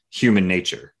human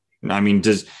nature. I mean,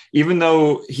 even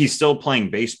though he's still playing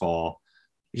baseball,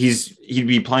 he'd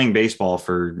be playing baseball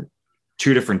for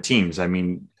two different teams. I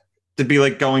mean, it'd be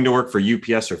like going to work for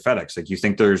UPS or FedEx. Like, you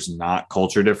think there's not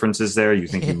culture differences there? You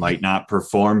think he might not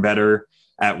perform better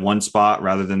at one spot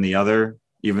rather than the other,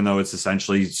 even though it's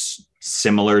essentially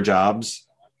similar jobs?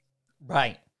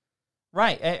 Right.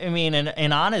 I mean,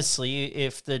 and honestly,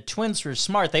 if the Twins were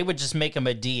smart, they would just make him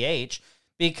a DH,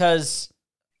 because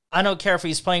I don't care if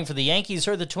he's playing for the Yankees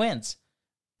or the Twins.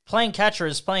 Playing catcher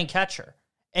is playing catcher.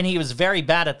 And he was very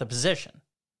bad at the position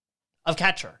of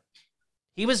catcher.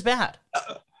 He was bad.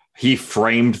 He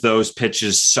framed those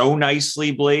pitches so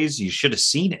nicely, Blaze. You should have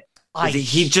seen it.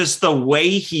 He just, the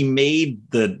way he made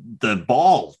the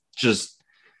ball just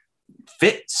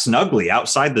fit snugly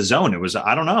outside the zone. It was,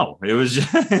 I don't know. It was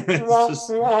just,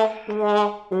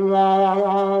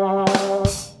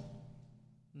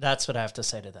 That's what I have to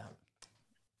say to that.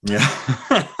 Yeah.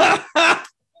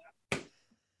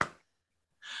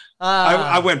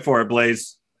 I went for it,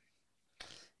 Blaze.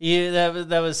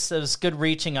 That was good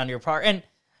reaching on your part. And,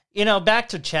 you know, back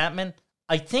to Chapman,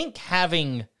 I think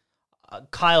having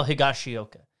Kyle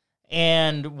Higashioka,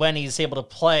 and when he's able to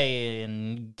play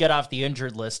and get off the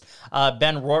injured list,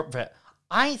 Ben Rortvedt,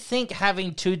 I think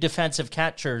having two defensive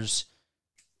catchers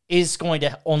is going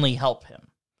to only help him.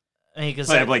 Because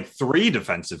they have like three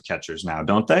defensive catchers now,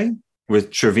 don't they?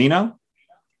 With Trevino?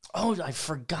 Oh, I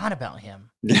forgot about him.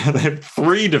 Yeah, they have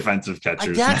three defensive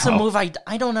catchers. That's a move I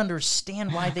don't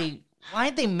understand why'd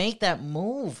they make that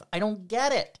move. I don't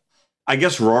get it. I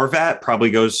guess Rortvedt probably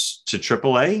goes to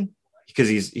AAA because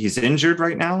he's injured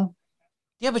right now.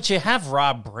 Yeah, but you have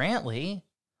Rob Brantley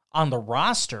on the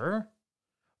roster,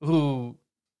 who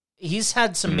he's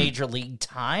had some major league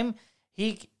time.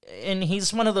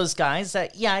 He's one of those guys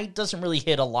that, he doesn't really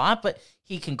hit a lot, but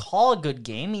he can call a good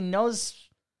game. He knows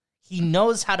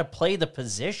how to play the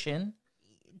position.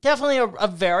 Definitely a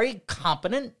very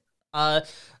competent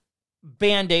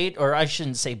Band-Aid, or I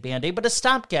shouldn't say Band-Aid, but a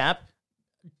stopgap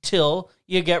till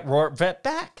you get Rortvedt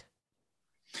back.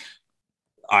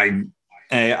 I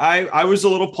was a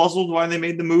little puzzled why they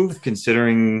made the move,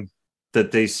 considering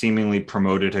that they seemingly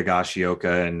promoted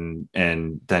Higashioka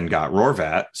and then got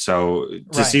Rortvedt. So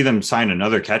to see them sign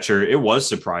another catcher, it was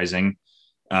surprising.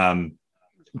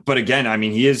 But again, I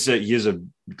mean, he is a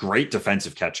great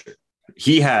defensive catcher.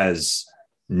 He has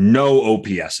no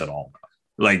OPS at all.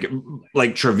 Like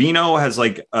Trevino has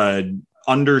like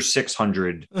under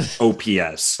 600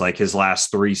 OPS, like his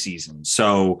last 3 seasons.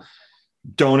 So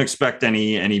don't expect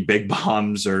any big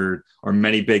bombs or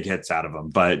many big hits out of him,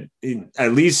 but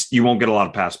at least you won't get a lot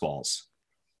of pass balls.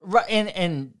 Right.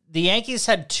 And the Yankees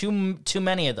had too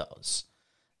many of those.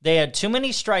 They had too many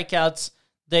strikeouts.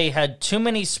 They had too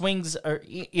many swings, or,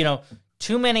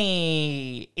 too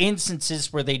many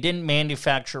instances where they didn't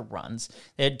manufacture runs.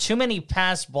 They had too many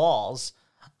pass balls.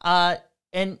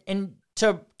 And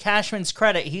to Cashman's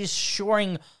credit, he's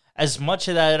shoring as much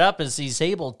of that up as he's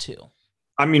able to.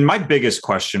 I mean, my biggest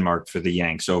question mark for the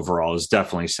Yanks overall is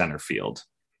definitely center field.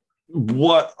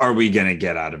 What are we going to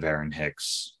get out of Aaron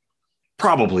Hicks?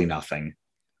 Probably nothing.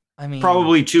 I mean,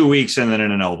 probably 2 weeks and then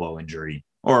an elbow injury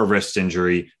or a wrist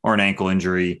injury or an ankle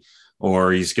injury,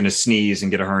 or he's going to sneeze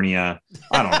and get a hernia.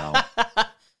 I don't know.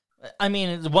 I mean,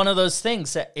 it's one of those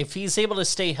things that if he's able to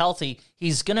stay healthy,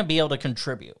 he's going to be able to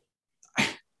contribute.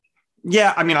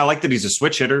 Yeah, I mean, I like that he's a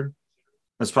switch hitter.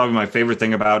 That's probably my favorite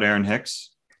thing about Aaron Hicks.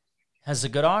 Has a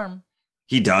good arm.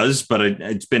 He does, but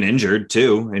it's been injured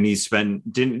too, and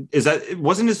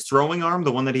wasn't his throwing arm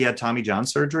the one that he had Tommy John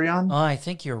surgery on? Oh, I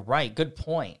think you're right. Good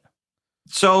point.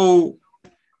 So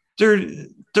they're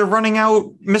running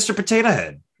out Mr. Potato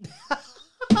Head.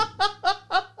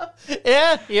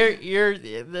 Yeah,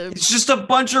 it's just a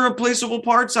bunch of replaceable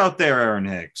parts out there, Aaron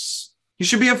Hicks. He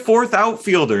should be a fourth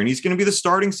outfielder, and he's going to be the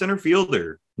starting center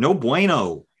fielder. No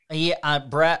bueno. Yeah,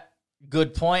 Brett,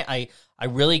 good point. I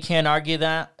really can't argue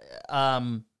that.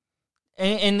 And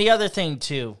the other thing,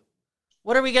 too,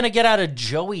 what are we going to get out of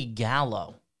Joey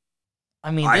Gallo?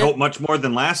 I mean, I hope much more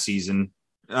than last season.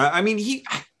 Let's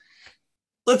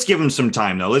give him some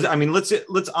time, though.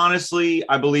 Let's honestly,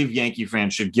 I believe Yankee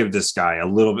fans should give this guy a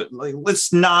little bit.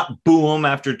 Let's not boo him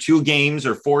after 2 games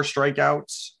or 4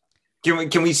 strikeouts.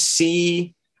 Can we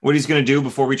see what he's going to do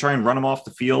before we try and run him off the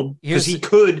field? Because he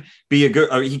could be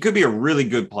a really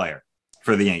good player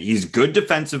for the Yankees. He's good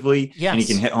defensively, and he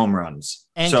can hit home runs.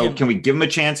 And can we give him a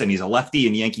chance? And he's a lefty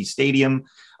in Yankee Stadium.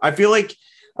 I feel like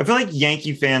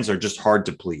Yankee fans are just hard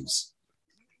to please,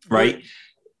 right?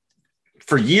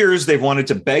 For years, they've wanted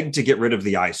to beg to get rid of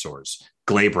the eyesores.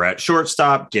 Gleyber at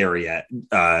shortstop, Gary at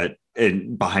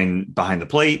behind the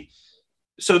plate.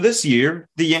 So this year,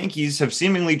 the Yankees have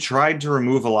seemingly tried to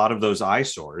remove a lot of those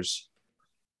eyesores.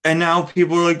 And now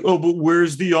people are like, oh, but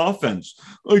where's the offense?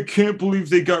 I can't believe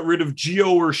they got rid of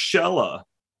Gio Urshela.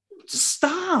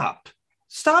 Stop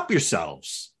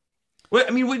yourselves.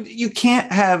 You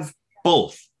can't have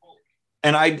both.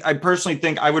 And I personally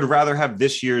think I would rather have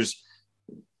this year's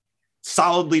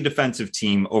solidly defensive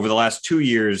team over the last 2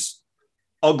 years,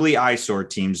 ugly eyesore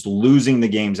teams losing the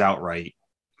games outright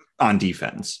on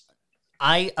defense.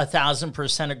 I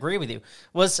 1,000% agree with you.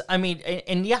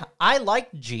 I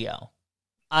like Gio.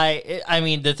 I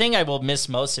mean, the thing I will miss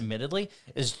most, admittedly,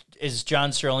 is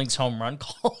John Sterling's home run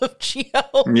call of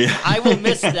Gio. Yeah. I will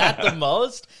miss that the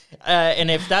most. And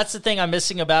if that's the thing I'm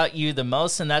missing about you the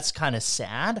most, then that's kind of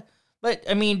sad. But,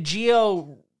 I mean,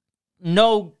 Gio,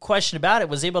 no question about it,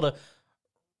 was able to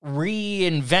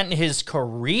reinvent his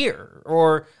career,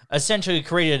 or essentially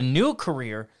create a new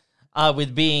career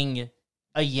with being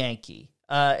a Yankee.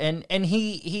 And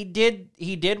he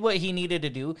did what he needed to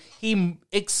do. He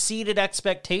exceeded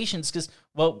expectations because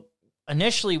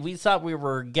initially we thought we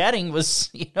were getting was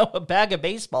a bag of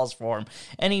baseballs for him,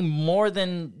 and he more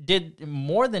than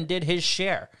did his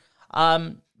share.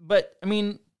 But I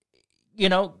mean,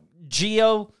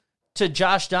 Gio to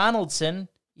Josh Donaldson,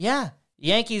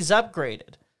 Yankees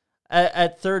upgraded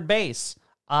at third base.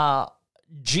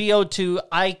 Gio to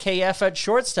IKF at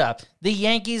shortstop. The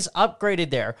Yankees upgraded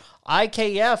there.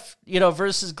 IKF,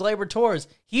 versus Gleyber Torres,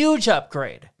 huge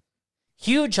upgrade.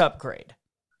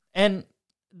 And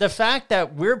the fact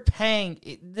that we're paying,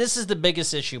 this is the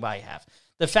biggest issue I have.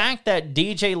 The fact that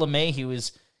DJ LeMahieu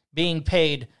is being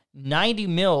paid $90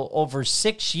 million over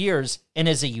 6 years and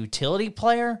is a utility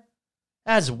player,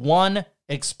 as one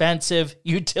expensive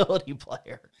utility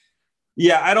player.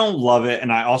 Yeah, I don't love it,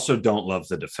 and I also don't love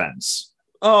the defense.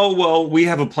 Oh, well, we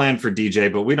have a plan for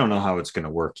DJ, but we don't know how it's going to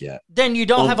work yet. Then you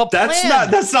don't have a plan.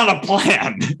 That's not a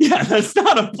plan. Yeah, that's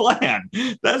not a plan.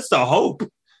 That's the hope.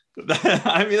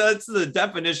 I mean, that's the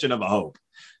definition of a hope.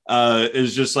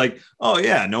 Is just like, oh,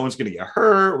 yeah, no one's going to get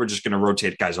hurt. We're just going to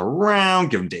rotate guys around,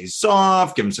 give them days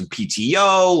off, give them some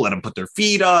PTO, let them put their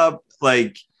feet up.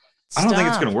 Like, I don't think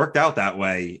it's going to work out that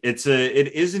way. It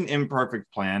is an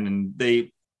imperfect plan, and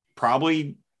they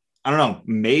probably, I don't know,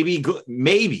 maybe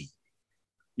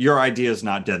your idea is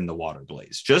not dead in the water,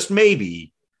 Blaze. Just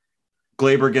maybe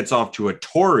Gleyber gets off to a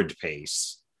torrid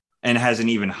pace and has an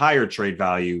even higher trade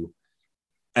value,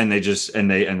 and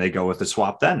they go with the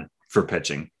swap then for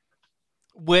pitching.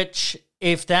 Which,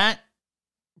 if that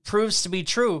proves to be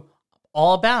true,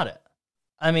 all about it.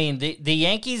 I mean, the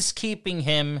Yankees keeping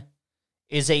him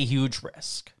is a huge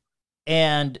risk.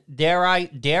 And dare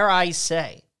I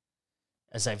say,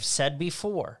 as I've said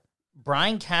before,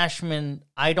 Brian Cashman,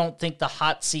 I don't think the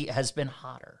hot seat has been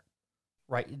hotter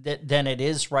than it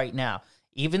is right now.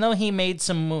 Even though he made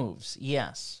some moves,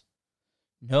 yes,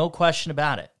 no question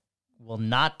about it. Will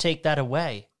not take that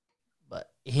away. But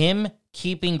him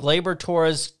keeping Gleyber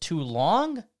Torres too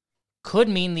long could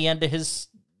mean the end of his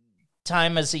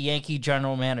time as a Yankee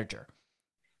general manager.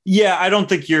 Yeah, I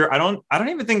don't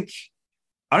even think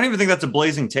that's a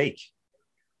blazing take.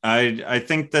 I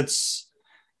think that's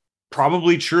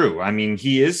probably true. I mean,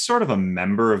 he is sort of a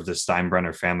member of the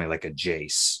Steinbrenner family, like a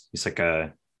Jace. He's like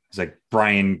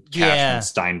Brian Cashman,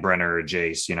 Steinbrenner, or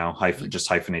Jace, just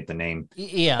hyphenate the name.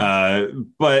 Yeah.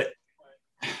 But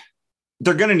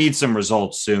they're going to need some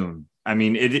results soon. I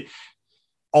mean,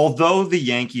 although the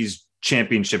Yankees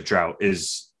championship drought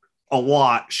is a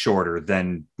lot shorter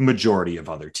than majority of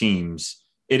other teams,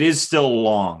 it is still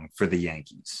long for the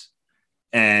Yankees.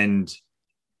 And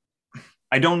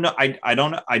I don't know.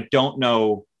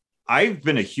 I've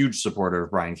been a huge supporter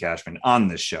of Brian Cashman on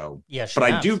this show. Yes, but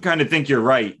I do kind of think you're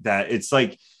right that it's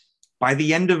like by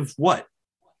the end of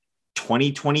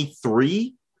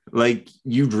 2023, like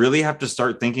you'd really have to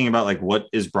start thinking about like, what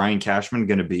is Brian Cashman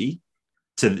going to be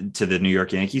to the New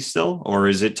York Yankees still? Or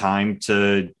is it time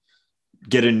to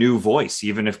get a new voice,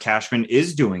 even if Cashman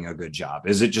is doing a good job?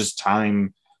 Is it just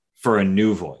time for a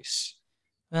new voice?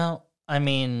 Well, I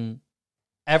mean,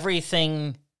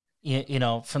 everything, you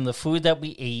know, from the food that we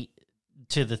eat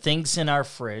to the things in our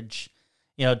fridge,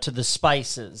 you know, to the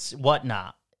spices,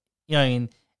 whatnot, you know, I mean,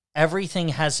 everything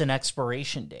has an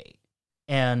expiration date.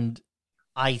 And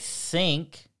I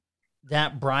think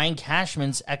that Brian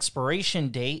Cashman's expiration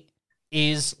date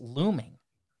is looming.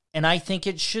 And I think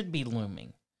it should be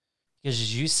looming. Because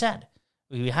as you said,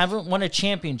 we haven't won a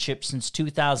championship since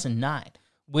 2009,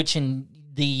 which in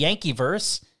the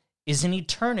Yankeeverse is an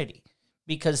eternity.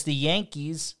 Because the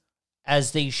Yankees,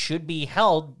 as they should be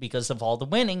held because of all the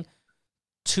winning,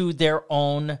 to their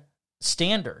own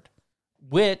standard,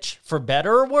 which, for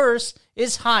better or worse,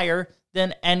 is higher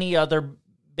than any other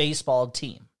baseball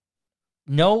team.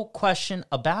 No question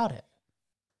about it.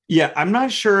 Yeah, I'm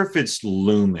not sure if it's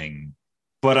looming,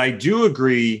 but I do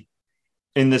agree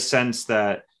in the sense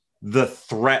that the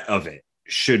threat of it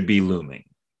should be looming.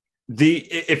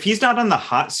 If he's not on the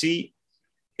hot seat,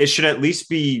 it should at least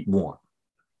be warm.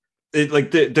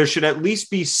 There should at least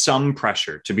be some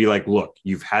pressure to be like, look,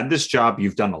 you've had this job.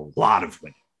 You've done a lot of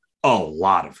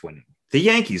winning. The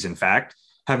Yankees, in fact,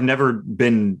 have never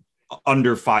been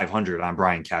under 500 on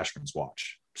Brian Cashman's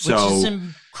watch. So, which is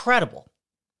incredible.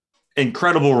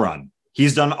 Incredible run.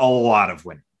 He's done a lot of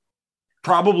winning.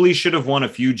 Probably should have won a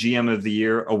few GM of the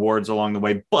Year awards along the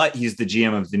way, but he's the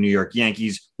GM of the New York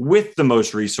Yankees with the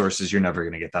most resources. You're never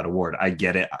going to get that award. I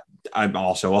get it. I'm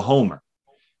also a homer.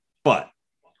 But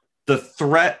the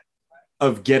threat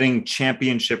of getting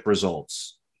championship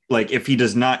results, like if he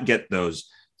does not get those,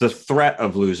 the threat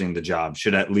of losing the job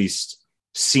should at least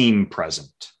seem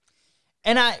present.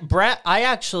 And Brett, I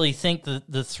actually think that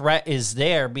the threat is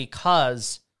there,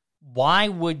 because why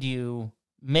would you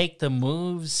make the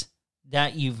moves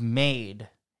that you've made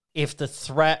if the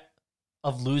threat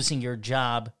of losing your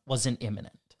job wasn't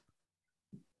imminent?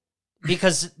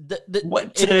 Because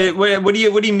what do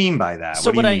you mean by that?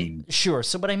 So what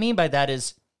I mean by that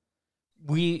is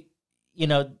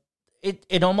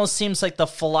it almost seems like the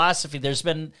philosophy, there's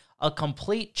been a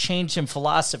complete change in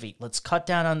philosophy. Let's cut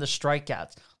down on the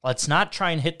strikeouts. Let's not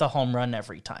try and hit the home run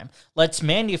every time. Let's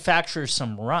manufacture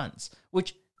some runs,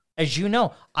 which, as you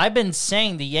know, I've been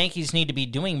saying the Yankees need to be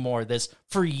doing more of this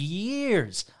for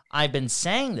years. I've been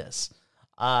saying this.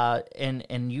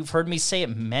 And you've heard me say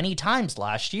it many times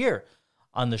last year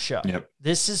on the show. Yep.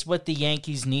 This is what the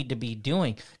Yankees need to be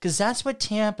doing, because that's what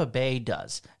Tampa Bay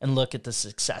does. And look at the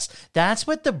success. That's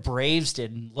what the Braves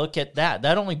did. And look at that.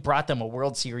 That only brought them a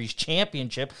World Series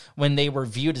championship when they were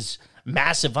viewed as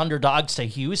massive underdogs to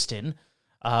Houston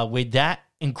with that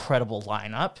incredible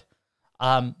lineup.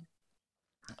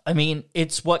 I mean,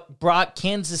 it's what brought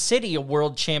Kansas City a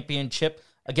world championship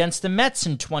against the Mets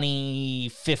in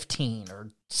 2015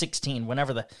 or 16,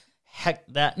 whenever the heck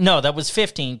that. No, that was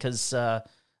 15, because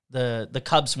the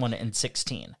Cubs won it in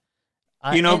 16.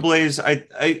 Blaze,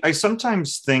 I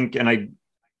sometimes think, and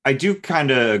I do kind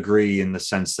of agree in the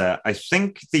sense that I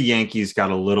think the Yankees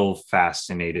got a little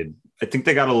fascinated. I think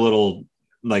they got a little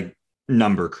like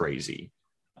number crazy.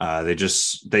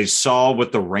 They saw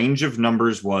what the range of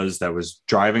numbers was that was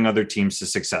driving other teams to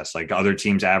success. Like other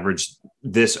teams averaged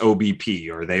this OBP,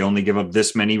 or they only give up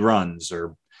this many runs,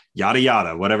 or yada,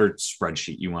 yada, whatever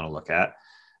spreadsheet you want to look at.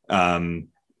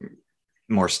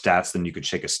 More stats than you could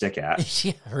shake a stick at.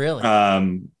 Yeah, really.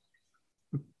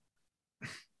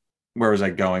 Where was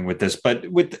I going with this? But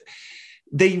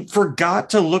they forgot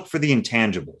to look for the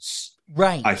intangibles.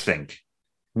 Right. I think.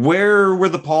 Where were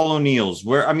the Paul O'Neills?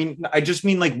 I just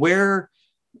mean like where,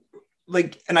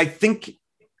 like, and I think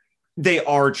they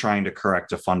are trying to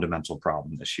correct a fundamental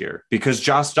problem this year, because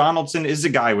Josh Donaldson is a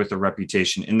guy with a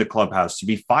reputation in the clubhouse to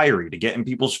be fiery, to get in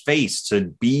people's face,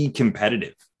 to be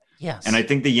competitive. Yes. And I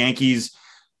think the Yankees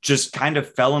just kind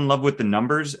of fell in love with the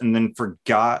numbers and then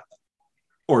forgot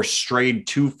or strayed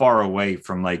too far away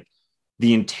from like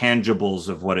the intangibles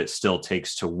of what it still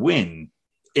takes to win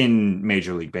in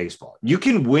Major League Baseball. You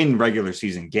can win regular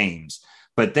season games,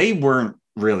 but they weren't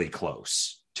really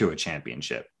close to a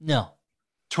championship. No.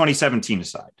 2017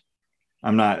 aside.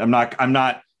 I'm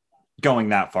not going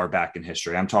that far back in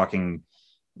history. I'm talking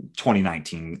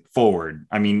 2019 forward.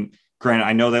 I mean, granted,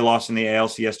 I know they lost in the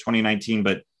ALCS 2019,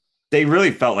 but they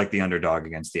really felt like the underdog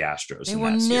against the Astros. They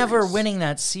were never winning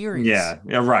that series. Yeah,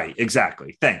 right.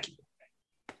 Exactly. Thank you.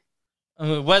 I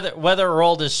mean, whether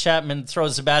Aroldis Chapman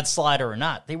throws a bad slider or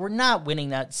not, they were not winning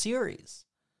that series.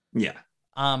 Yeah.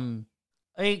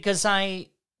 Because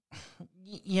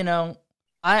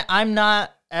I'm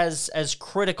not as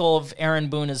critical of Aaron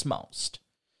Boone as most,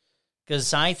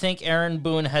 because I think Aaron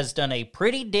Boone has done a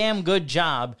pretty damn good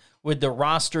job with the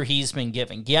roster he's been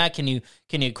given. Yeah, can you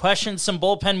question some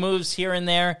bullpen moves here and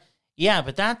there? Yeah,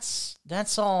 but that's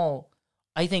all,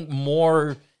 I think,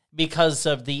 more because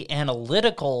of the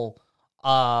analytical,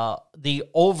 the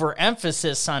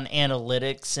overemphasis on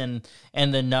analytics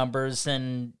and the numbers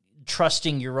and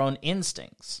trusting your own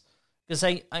instincts. Because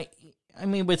I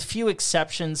mean, with few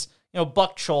exceptions,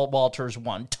 Buck Showalter's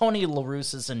one, Tony La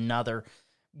Russa's another,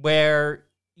 where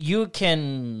you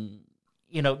can,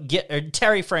 get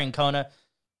Terry Francona.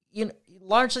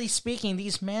 Largely speaking,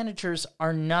 these managers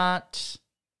are not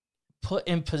put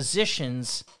in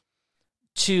positions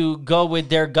to go with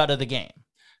their gut of the game.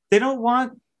 They don't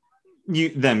want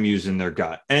them using their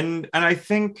gut. And I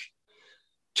think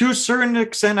to a certain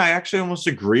extent, I actually almost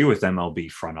agree with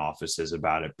MLB front offices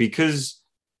about it, because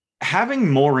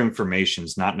having more information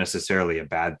is not necessarily a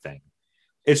bad thing.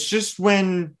 It's just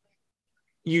when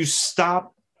you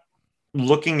stop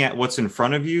looking at what's in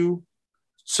front of you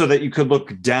so that you could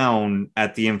look down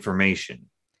at the information.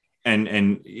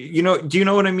 And do you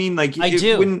know what I mean? Like, I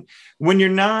do. When you're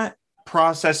not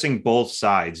processing both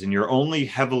sides and you're only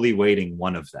heavily weighting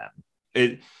one of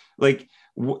them,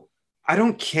 I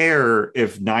don't care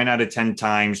if 9 out of 10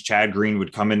 times Chad Green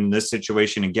would come in this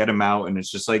situation and get him out. And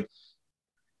it's just like,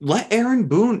 let Aaron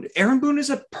Boone is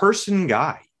a person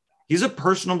guy. He's a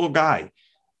personable guy.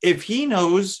 If he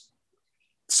knows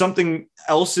something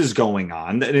else is going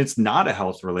on, that it's not a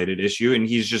health related issue, and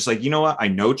he's just like, you know what, I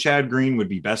know Chad Green would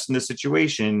be best in this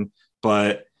situation,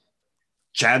 but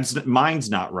Chad's mind's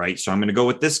not right, so I'm going to go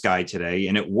with this guy today,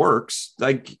 and it works.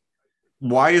 Like,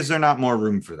 why is there not more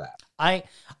room for that?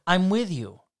 I'm with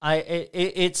you.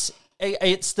 It's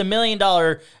the $1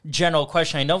 million general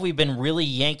question. I know we've been really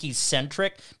Yankee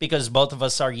centric because both of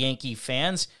us are Yankee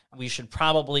fans. We should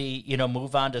probably,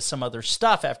 move on to some other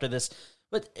stuff after this.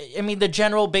 But I mean, the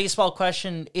general baseball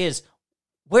question is,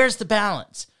 where's the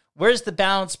balance? Where's the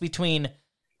balance between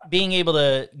being able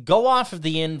to go off of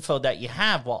the info that you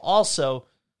have while also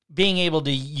being able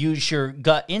to use your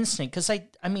gut instinct? Because I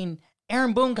mean,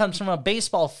 Aaron Boone comes from a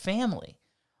baseball family.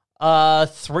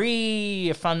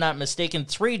 If I'm not mistaken,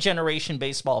 3-generation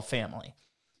baseball family.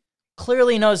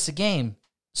 Clearly knows the game.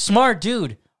 Smart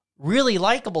dude. Really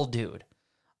likable dude.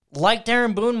 Liked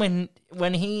Aaron Boone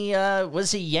when he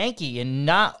was a Yankee, and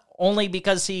not only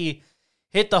because he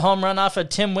hit the home run off of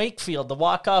Tim Wakefield, the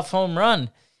walk-off home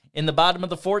run in the bottom of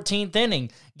the 14th inning,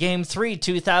 Game 3,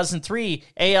 2003,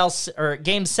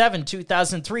 Game 7,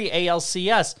 2003,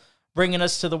 ALCS, bringing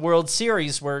us to the World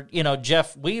Series where,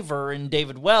 Jeff Weaver and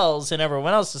David Wells and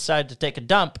everyone else decided to take a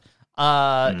dump,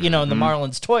 in the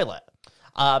Marlins toilet.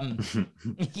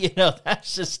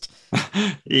 That's just...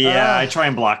 Yeah, I try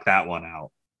and block that one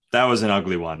out. That was an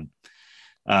ugly one.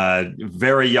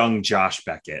 Very young Josh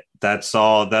Beckett. That's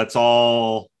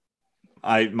all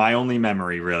my only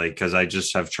memory, really, because I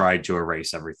just have tried to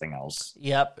erase everything else.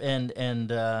 Yep, and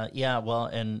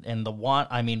the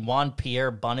Juan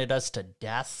Pierre bunted us to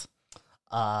death.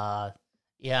 It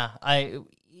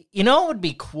would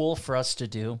be cool for us to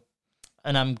do,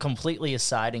 and I'm completely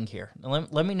assiding here.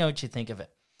 Let me know what you think of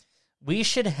it. We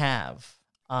should have,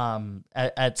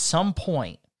 at some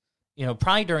point,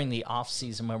 probably during the off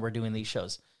season when we're doing these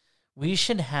shows, we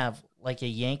should have like a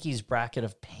Yankees bracket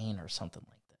of pain or something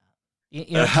like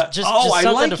that. Just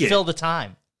something like to fill the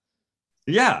time.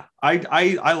 Yeah,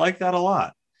 I like that a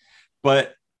lot.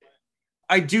 But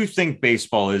I do think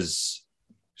baseball is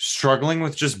struggling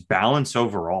with just balance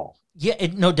overall. Yeah,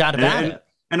 no doubt about it.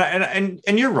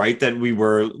 And you're right that we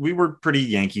were pretty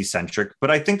Yankee centric,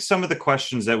 but I think some of the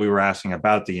questions that we were asking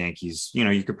about the Yankees,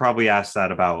 you could probably ask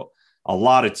that about a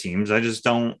lot of teams. I just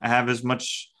don't have as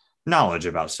much knowledge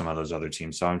about some of those other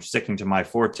teams, so I'm sticking to my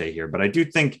forte here. But I do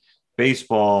think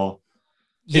baseball,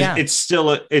 it's still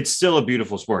a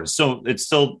beautiful sport. It's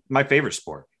still my favorite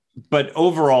sport. But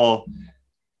overall,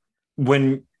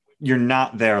 when you're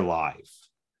not there live,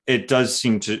 it does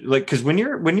seem to because when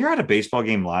you're at a baseball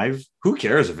game live, who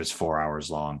cares if it's 4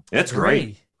 hours long? It's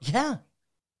great. Yeah.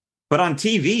 But on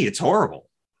TV, it's horrible.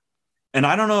 And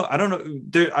I don't know.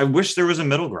 I wish there was a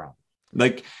middle ground.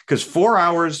 Because 4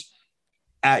 hours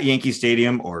at Yankee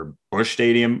Stadium or Busch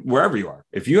Stadium, wherever you are,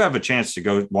 if you have a chance to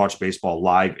go watch baseball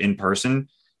live in person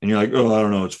and you're like, oh, I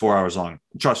don't know, it's 4 hours long.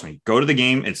 Trust me, go to the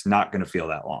game. It's not going to feel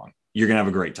that long. You're going to have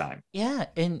a great time. Yeah.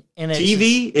 And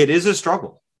TV, it is a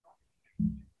struggle.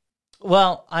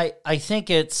 Well, I think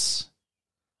I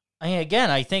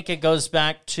think it goes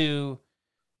back to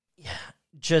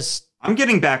I'm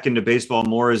getting back into baseball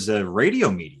more as a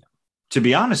radio medium, to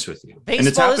be honest with you. Baseball and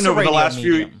it's happened over the last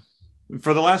medium.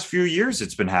 for the last few years,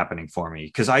 it's been happening for me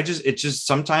because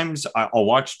sometimes I'll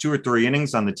watch 2 or 3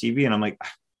 innings on the TV and I'm like,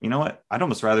 you know what? I'd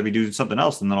almost rather be doing something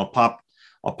else. And then I'll pop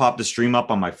the stream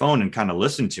up on my phone and kind of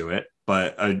listen to it.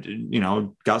 But,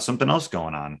 got something else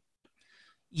going on.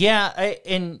 Yeah.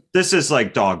 And this is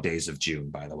like dog days of June,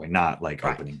 by the way, not like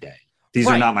right. opening day. These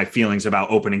are not my feelings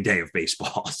about opening day of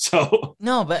baseball. So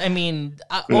no, but I mean,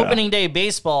 opening day of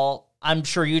baseball, I'm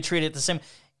sure you treat it the same.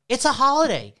 It's a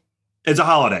holiday. It's a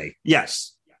holiday.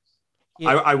 Yes.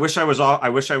 Yeah. I wish I was off. I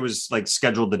wish I was like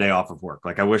scheduled the day off of work.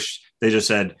 Like I wish they just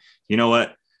said, you know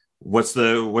what? What's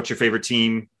your favorite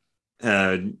team?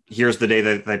 Here's the day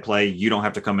that they play. You don't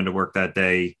have to come into work that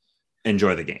day.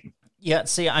 Enjoy the game. Yeah.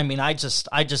 See, I mean, I just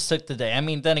took the day. I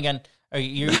mean, then again,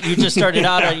 you just started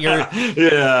out at your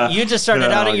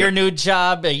your new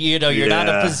job. You're not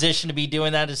in a position to be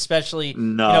doing that, especially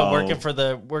working for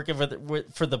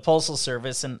the Postal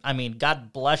Service. And I mean,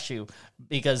 God bless you,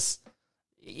 because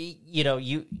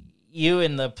you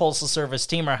and the Postal Service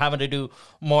team are having to do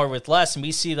more with less, and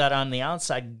we see that on the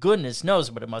outside. Goodness knows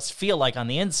what it must feel like on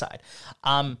the inside.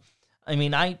 I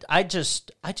mean, I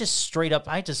just straight up,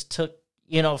 I just took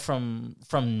from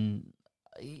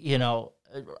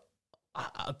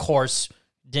of course,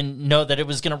 didn't know that it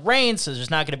was going to rain, so there's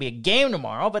not going to be a game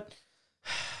tomorrow. But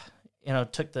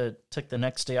took the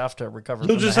next day off to recover.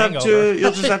 You'll just have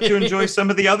to enjoy some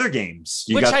of the other games.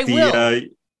 You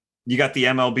got the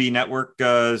MLB Network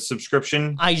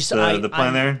subscription. The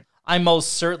plan there. I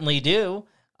most certainly do.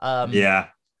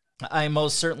 I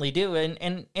most certainly do,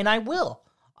 and I will.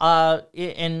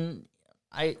 And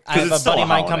I have a buddy of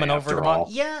mine coming over tomorrow.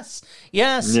 Yes.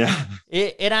 Yeah.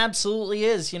 It absolutely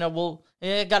is.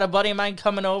 Got a buddy of mine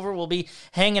coming over. We'll be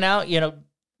hanging out,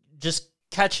 just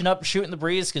catching up, shooting the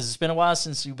breeze, because it's been a while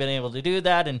since we've been able to do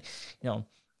that. And,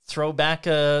 throw back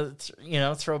a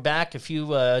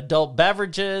few adult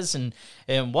beverages and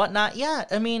whatnot. Yeah.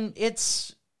 I mean,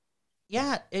 it's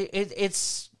a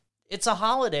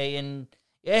holiday, and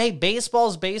hey,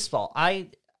 baseball's baseball. I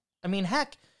mean,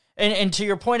 heck. And to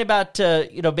your point about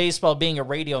baseball being a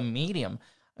radio medium,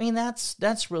 I mean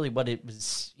that's really what it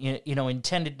was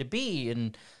intended to be.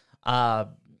 And I'm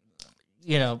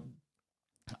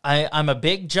a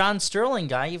big John Sterling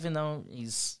guy, even though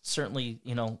he's certainly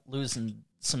losing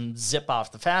some zip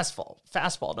off the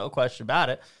fastball, no question about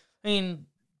it. I mean,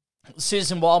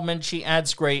 Susan Waldman, she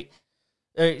adds great.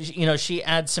 She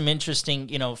adds some interesting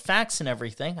facts and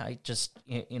everything. I just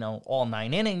all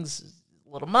 9 innings is a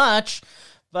little much.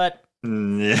 But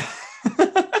yeah,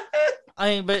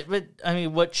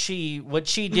 what she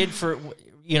did for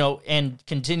and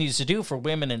continues to do for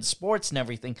women in sports and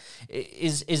everything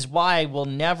is why I will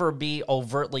never be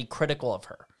overtly critical of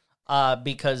her,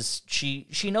 because she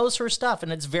knows her stuff,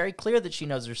 and it's very clear that she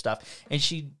knows her stuff, and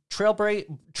she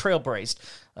trailblazed.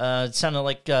 It sounded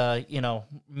like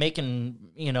making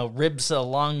ribs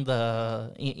along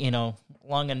the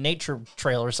along a nature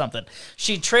trail or something.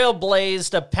 She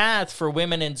trailblazed a path for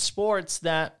women in sports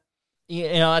that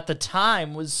at the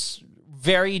time was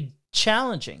very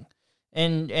challenging,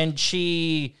 and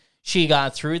she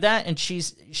got through that, and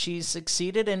she's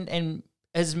succeeded and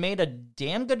has made a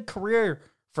damn good career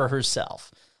for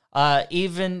herself.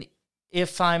 Even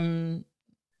if I'm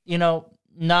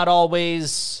not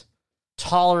always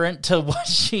tolerant to what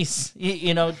she's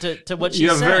to what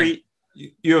she's saying.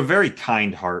 You have a very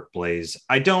kind heart, Blaze.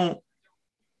 I don't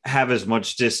have as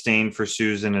much disdain for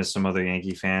Susan as some other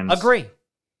Yankee fans. Agree.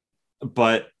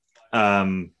 But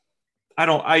I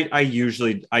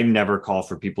never call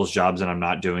for people's jobs, and I'm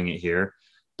not doing it here.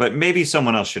 But maybe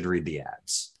someone else should read the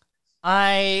ads.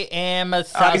 I am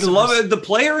I love it. The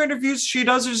player interviews she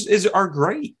does are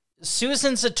great.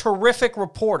 Susan's a terrific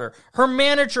reporter. Her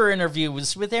manager interview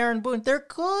was with Aaron Boone. They're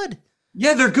good.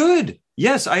 Yeah, they're good.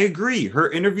 Yes, I agree.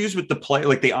 Her interviews with the play,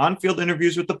 like the on-field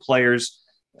interviews with the players,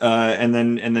 and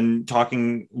then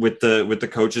talking with the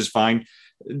coach is fine.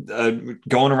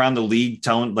 Going around the league,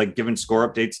 giving score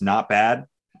updates, not bad,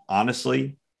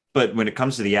 honestly. But when it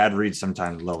comes to the ad reads,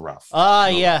 sometimes a little rough.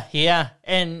 Yeah.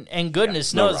 And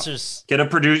goodness knows, there's get a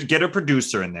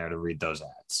producer in there to read those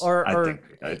ads,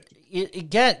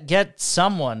 get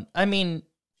someone. I mean,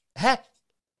 heck.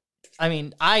 I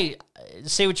mean, I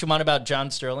say what you want about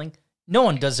John Sterling. No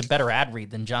one does a better ad read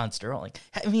than John Sterling.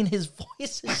 I mean, his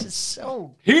voice is just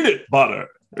so peanut butter.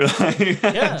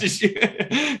 Yeah.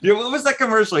 What was that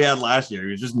commercial he had last year?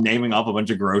 He was just naming off a bunch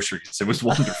of groceries. It was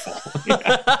wonderful.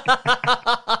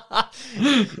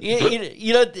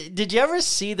 Did you ever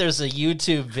see? There's a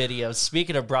YouTube video.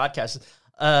 Speaking of broadcasts,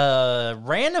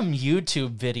 random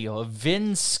YouTube video of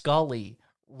Vin Scully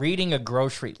reading a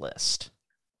grocery list.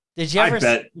 Did you ever? I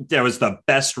bet that was the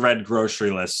best read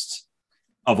grocery list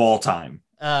of all time.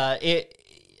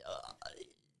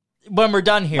 When we're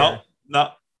done here.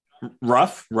 No.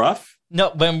 Rough.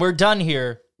 No, when we're done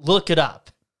here, look it up.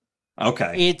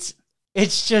 Okay.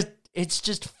 It's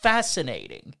just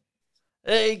fascinating.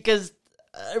 Because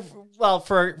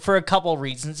for a couple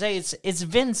reasons. Hey, it's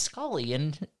Vin Scully,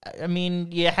 and I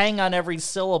mean, you hang on every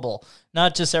syllable,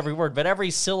 not just every word, but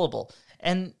every syllable.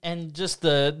 And just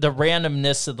the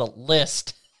randomness of the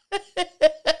list.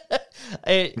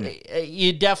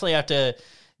 You definitely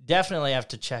have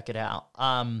to check it out.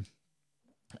 I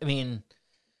mean,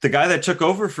 the guy that took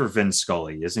over for Vin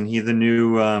Scully, isn't he the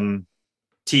new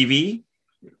TV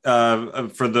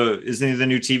isn't he the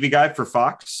new TV guy for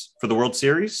Fox for the World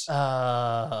Series?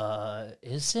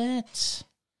 Is it?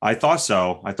 I thought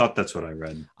so. I thought that's what I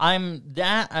read. I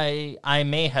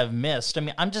may have missed. I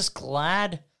mean, I'm just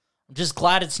glad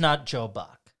it's not Joe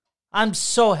Buck. I'm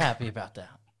so happy about that.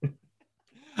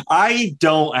 I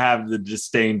don't have the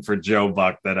disdain for Joe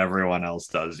Buck that everyone else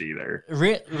does either.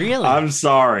 Really? I'm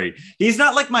sorry. He's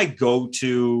not like my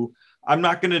go-to. I'm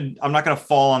not gonna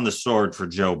fall on the sword for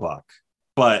Joe Buck,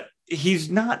 but he's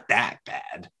not that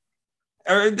bad.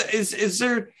 Or is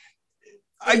there?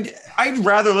 I'd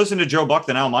rather listen to Joe Buck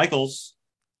than Al Michaels.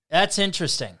 That's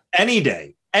interesting. Any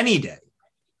day. I mean,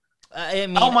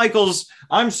 Al Michaels.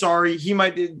 I'm sorry. He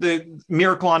might the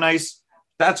Miracle on Ice.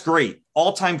 That's great.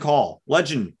 All-time call.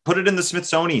 Legend. Put it in the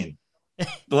Smithsonian.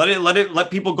 Let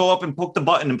people go up and poke the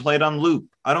button and play it on loop.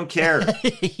 I don't care.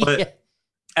 Yeah. But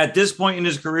at this point in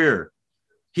his career,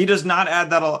 he does not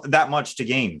add that much to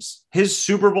games. His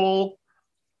Super Bowl,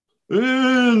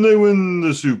 and they win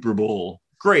the Super Bowl.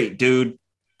 Great, dude.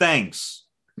 Thanks.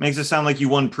 Makes it sound like you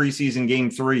won preseason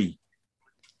game 3.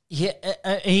 Yeah,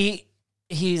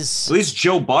 he's at least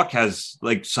Joe Buck has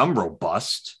like some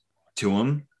robust to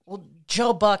him. Well,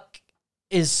 Joe Buck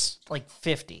is like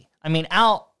 50. I mean,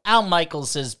 Al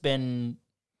Michaels has been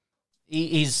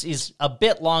he's a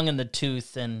bit long in the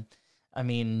tooth, and I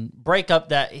mean,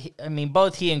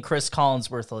 both he and Chris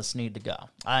Collinsworth need to go.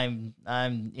 I'm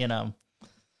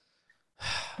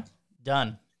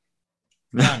done.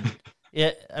 I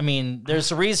mean,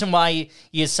 there's a reason why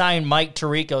you signed Mike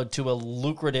Tirico to a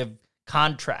lucrative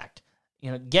contract.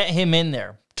 Get him in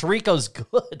there. Tirico's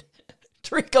good.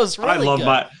 Tirico's really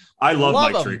good. I love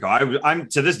Mike Tirico. I'm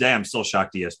to this day, I'm still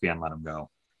shocked ESPN let him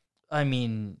go. I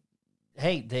mean,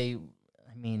 hey, it's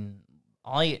amazing.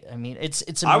 I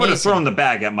would have thrown the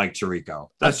bag at Mike Tirico.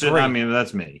 That's just,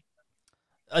 that's me.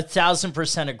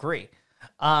 1,000% agree.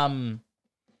 Wow.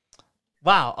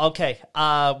 Okay.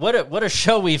 What a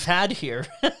show we've had here.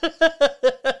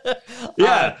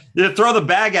 Yeah. You throw the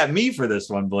bag at me for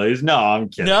this one, Blaze. No, I'm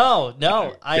kidding. No,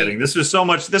 I'm kidding. This was so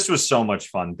much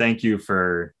fun. Thank you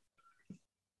for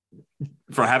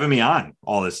having me on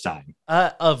all this time.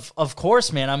 Of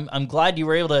course, man. I'm glad you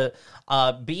were able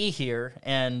to be here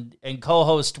and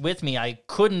co-host with me. I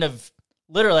couldn't have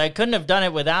done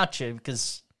it without you,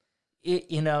 because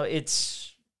it's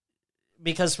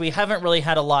because we haven't really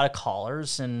had a lot of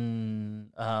callers,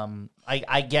 and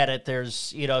I get it.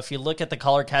 There's, if you look at the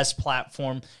Colorcast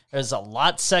platform, there's a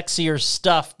lot sexier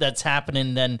stuff that's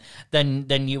happening than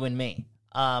you and me.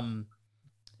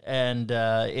 And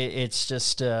it's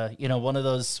just one of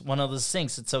those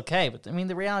things. It's okay, but I mean,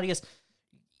 the reality is,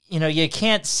 you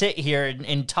can't sit here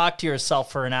and talk to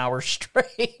yourself for an hour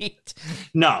straight.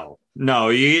 No,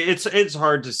 it's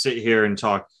hard to sit here and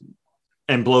talk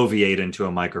and bloviate into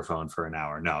a microphone for an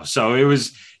hour. No. So it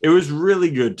was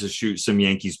really good to shoot some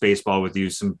Yankees baseball with you,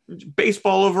 some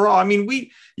baseball overall. I mean,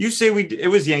 it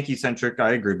was Yankee centric.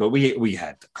 I agree, but we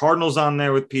had the Cardinals on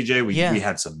there with PJ. We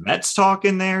had some Mets talk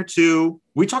in there too.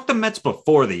 We talked the Mets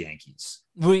before the Yankees.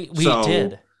 We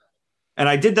did. And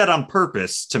I did that on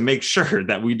purpose to make sure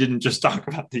that we didn't just talk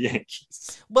about the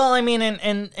Yankees. Well, I mean,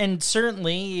 and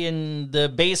certainly in the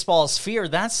baseball sphere,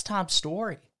 that's top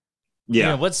story.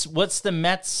 Yeah. What's the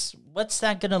Mets? What's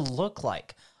that going to look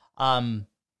like? I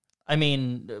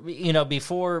mean,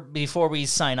 before we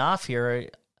sign off here,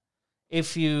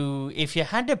 if you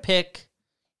had to pick,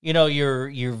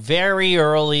 your very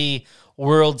early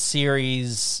World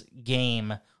Series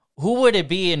game, who would it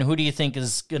be, and who do you think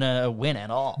is going to win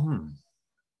it all?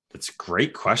 That's a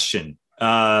great question.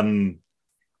 I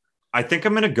think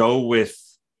I'm going to go with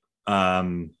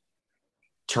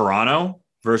Toronto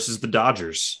versus the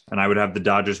Dodgers, and I would have the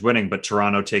Dodgers winning, but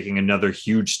Toronto taking another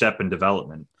huge step in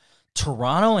development.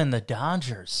 Toronto and the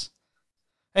Dodgers.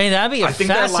 Hey, that'd be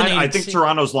fascinating. I think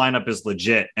Toronto's lineup is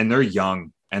legit, and they're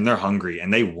young, and they're hungry,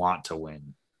 and they want to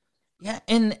win. Yeah,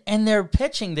 and their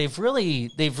pitching, they've really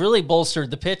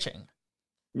bolstered the pitching.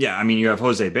 Yeah, I mean, you have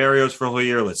Jose Barrios for a whole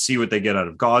year. Let's see what they get out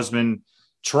of Gausman.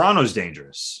 Toronto's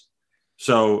dangerous.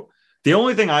 So the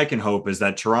only thing I can hope is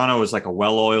that Toronto is like a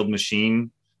well-oiled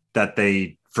machine that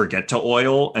they forget to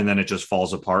oil and then it just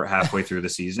falls apart halfway through the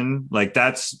season. Like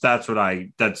I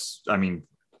mean,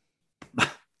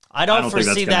 I don't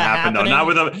foresee that happening.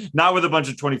 Though. Not with a bunch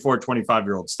of 24,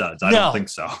 25-year-old studs. I don't think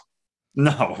so.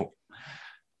 No.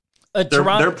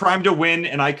 They're primed to win,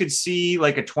 and I could see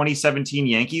like a 2017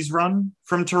 Yankees run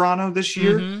from Toronto this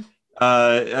year. Mm-hmm.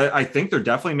 I think they're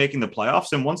definitely making the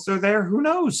playoffs, and once they're there, who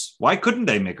knows? Why couldn't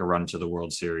they make a run to the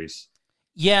World Series?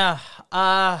 Yeah.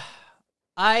 I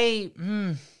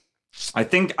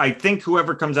think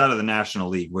whoever comes out of the National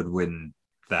League would win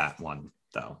that one,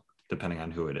 though, depending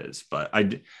on who it is. But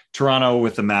Toronto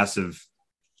with a massive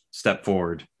step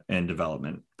forward in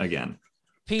development again.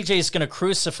 PJ's going to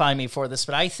crucify me for this,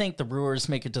 but I think the Brewers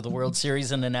make it to the World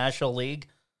Series in the National League.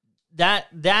 That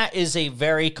is a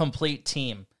very complete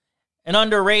team, an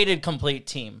underrated complete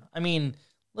team. I mean,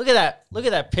 look at that! Look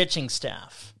at that pitching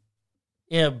staff.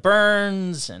 You know,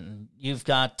 Burns, and you've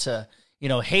got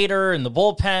Hader in the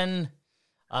bullpen,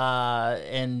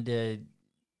 I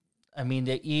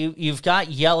mean you've got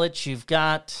Yelich, you've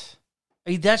got. I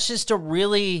mean, that's just a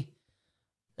really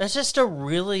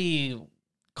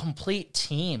complete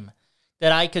team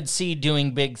that I could see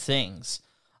doing big things.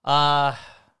 I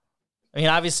mean,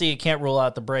 obviously you can't rule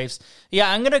out the Braves. Yeah,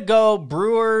 I'm going to go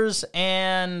Brewers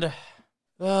and,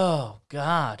 oh,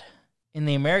 God. In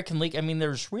the American League, I mean,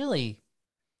 there's a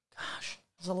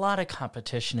lot of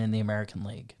competition in the American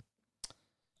League.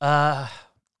 I'm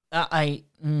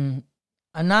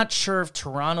not sure if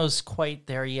Toronto's quite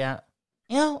there yet.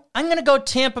 I'm going to go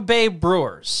Tampa Bay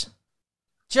Brewers.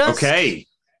 Okay.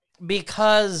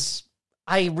 Because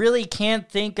I really can't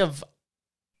think of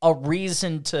a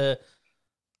reason to,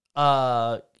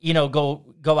 go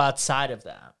outside of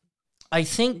that. I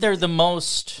think they're the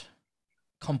most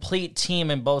complete team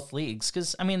in both leagues.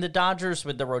 Because, I mean, the Dodgers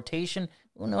with the rotation,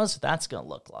 who knows what that's going to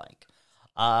look like.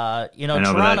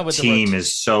 Toronto with the team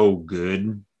is so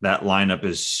good. That lineup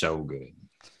is so good.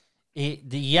 The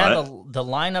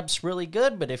lineup's really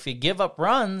good, but if you give up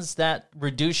runs, that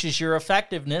reduces your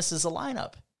effectiveness as a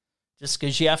lineup. Just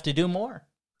because you have to do more.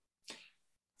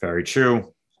 Very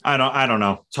true. I don't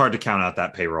know. It's hard to count out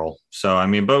that payroll. So, I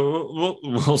mean, but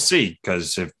we'll see.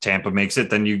 Because if Tampa makes it,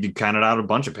 then you counted out a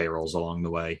bunch of payrolls along the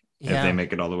way. Yeah. If they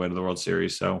make it all the way to the World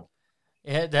Series. So,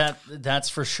 yeah, that's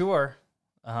for sure.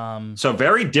 So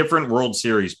very different World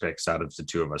Series picks out of the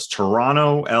two of us.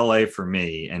 Toronto, LA for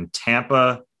me, and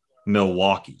Tampa,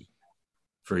 Milwaukee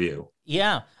for you.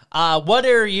 Yeah. What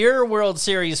are your World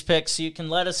Series picks? You can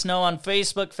let us know on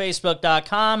Facebook,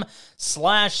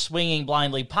 facebook.com/Swinging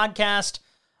Blindly Podcast.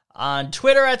 On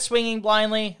Twitter @Swinging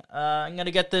Blindly. I'm going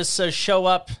to get this show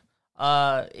up,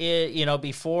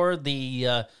 before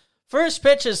the first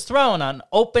pitch is thrown on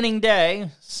opening day,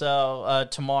 so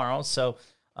tomorrow. So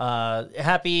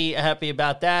happy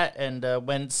about that. And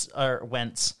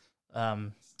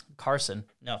Carson.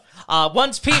 No.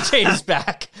 Once PJ is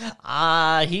back,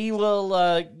 he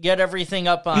will get everything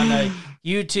up on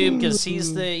YouTube because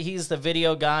he's the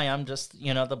video guy. I'm just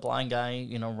the blind guy,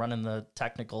 running the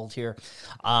technical here.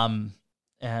 And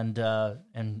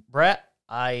Brett,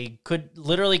 I could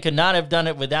not have done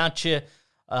it without you.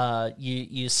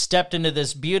 You stepped into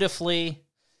this beautifully,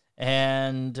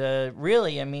 and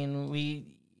really, I mean,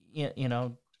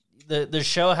 the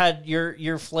show had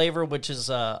your flavor, which is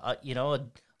a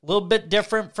little bit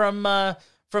different from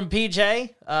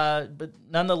PJ, but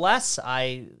nonetheless,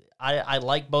 I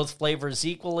like both flavors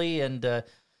equally, and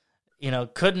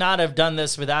could not have done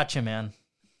this without you, man.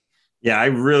 Yeah, I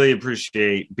really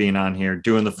appreciate being on here,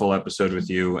 doing the full episode with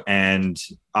you, and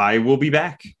I will be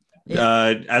back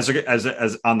as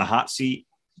on the hot seat,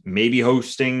 maybe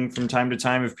hosting from time to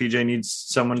time if PJ needs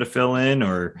someone to fill in,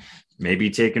 or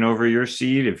maybe taking over your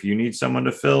seat if you need someone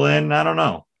to fill in. I don't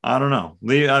know.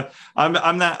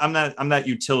 I'm that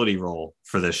utility role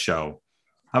for this show.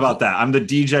 How about that? I'm the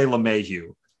DJ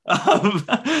LeMahieu.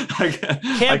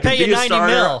 Can't pay you 90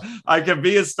 mil. I could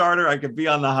be a starter. I could be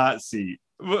on the hot seat.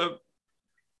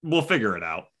 We'll figure it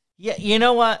out. Yeah, you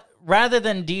know what? Rather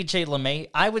than DJ LeMahieu,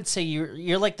 I would say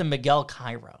you're like the Miguel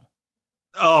Cairo.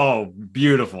 Oh,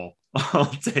 beautiful. I'll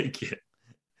take it.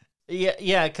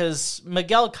 Yeah, because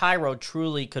Miguel Cairo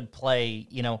truly could play,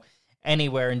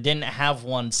 anywhere and didn't have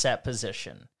one set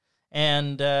position.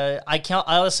 And I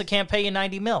also can't pay you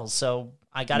 90 mils, so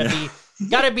I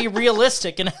gotta be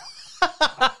realistic in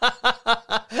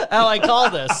how I call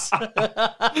this.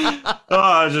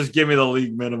 Just give me the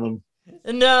league minimum.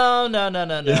 No.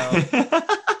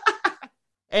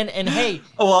 And hey,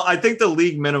 well, I think the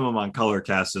league minimum on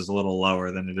ColorCast is a little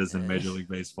lower than it is in Major League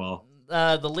Baseball.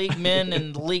 The League Min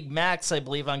and the League Max, I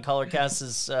believe, on Colorcast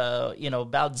is,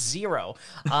 about 0.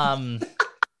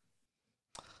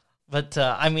 But,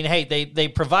 I mean, hey, they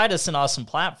provide us an awesome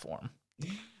platform.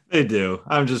 They do.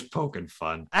 I'm just poking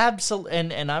fun. Absolutely.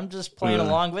 And I'm just playing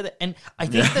along with it. And I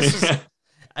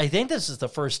think this is the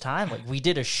first time like we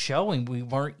did a show and we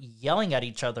weren't yelling at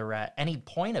each other at any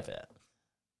point of it.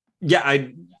 Yeah,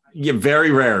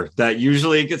 very rare. That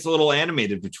usually it gets a little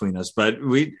animated between us, but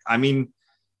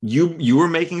you were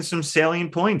making some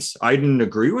salient points. I didn't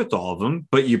agree with all of them,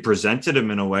 but you presented them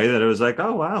in a way that it was like,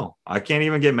 oh wow, I can't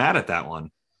even get mad at that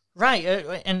one. Right.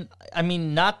 And I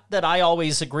mean, not that I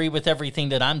always agree with everything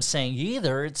that I'm saying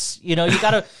either. It's, you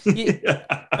gotta,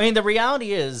 I mean, the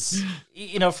reality is,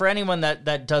 for anyone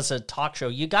that does a talk show,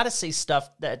 you got to say stuff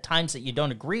at times that you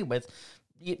don't agree with,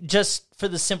 just for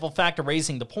the simple fact of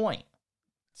raising the point.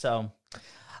 So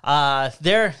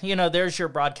there's your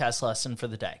broadcast lesson for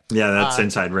the day. Yeah. That's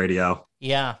Inside Radio.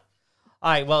 Yeah.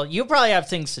 All right. Well, you probably have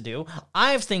things to do.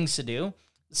 I have things to do.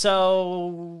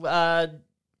 So,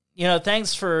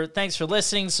 thanks for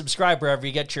listening. Subscribe wherever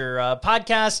you get your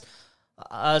podcast.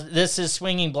 This is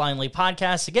Swinging Blindly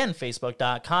Podcast. Again,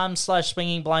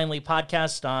 Facebook.com/Swinging Blindly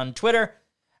Podcast, on Twitter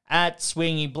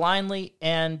 @Swinging Blindly.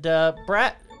 And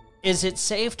Brett, is it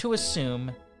safe to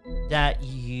assume that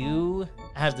you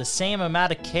have the same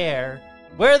amount of care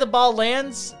where the ball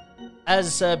lands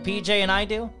as PJ and I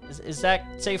do? Is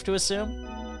that safe to assume?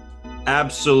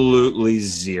 Absolutely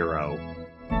 0.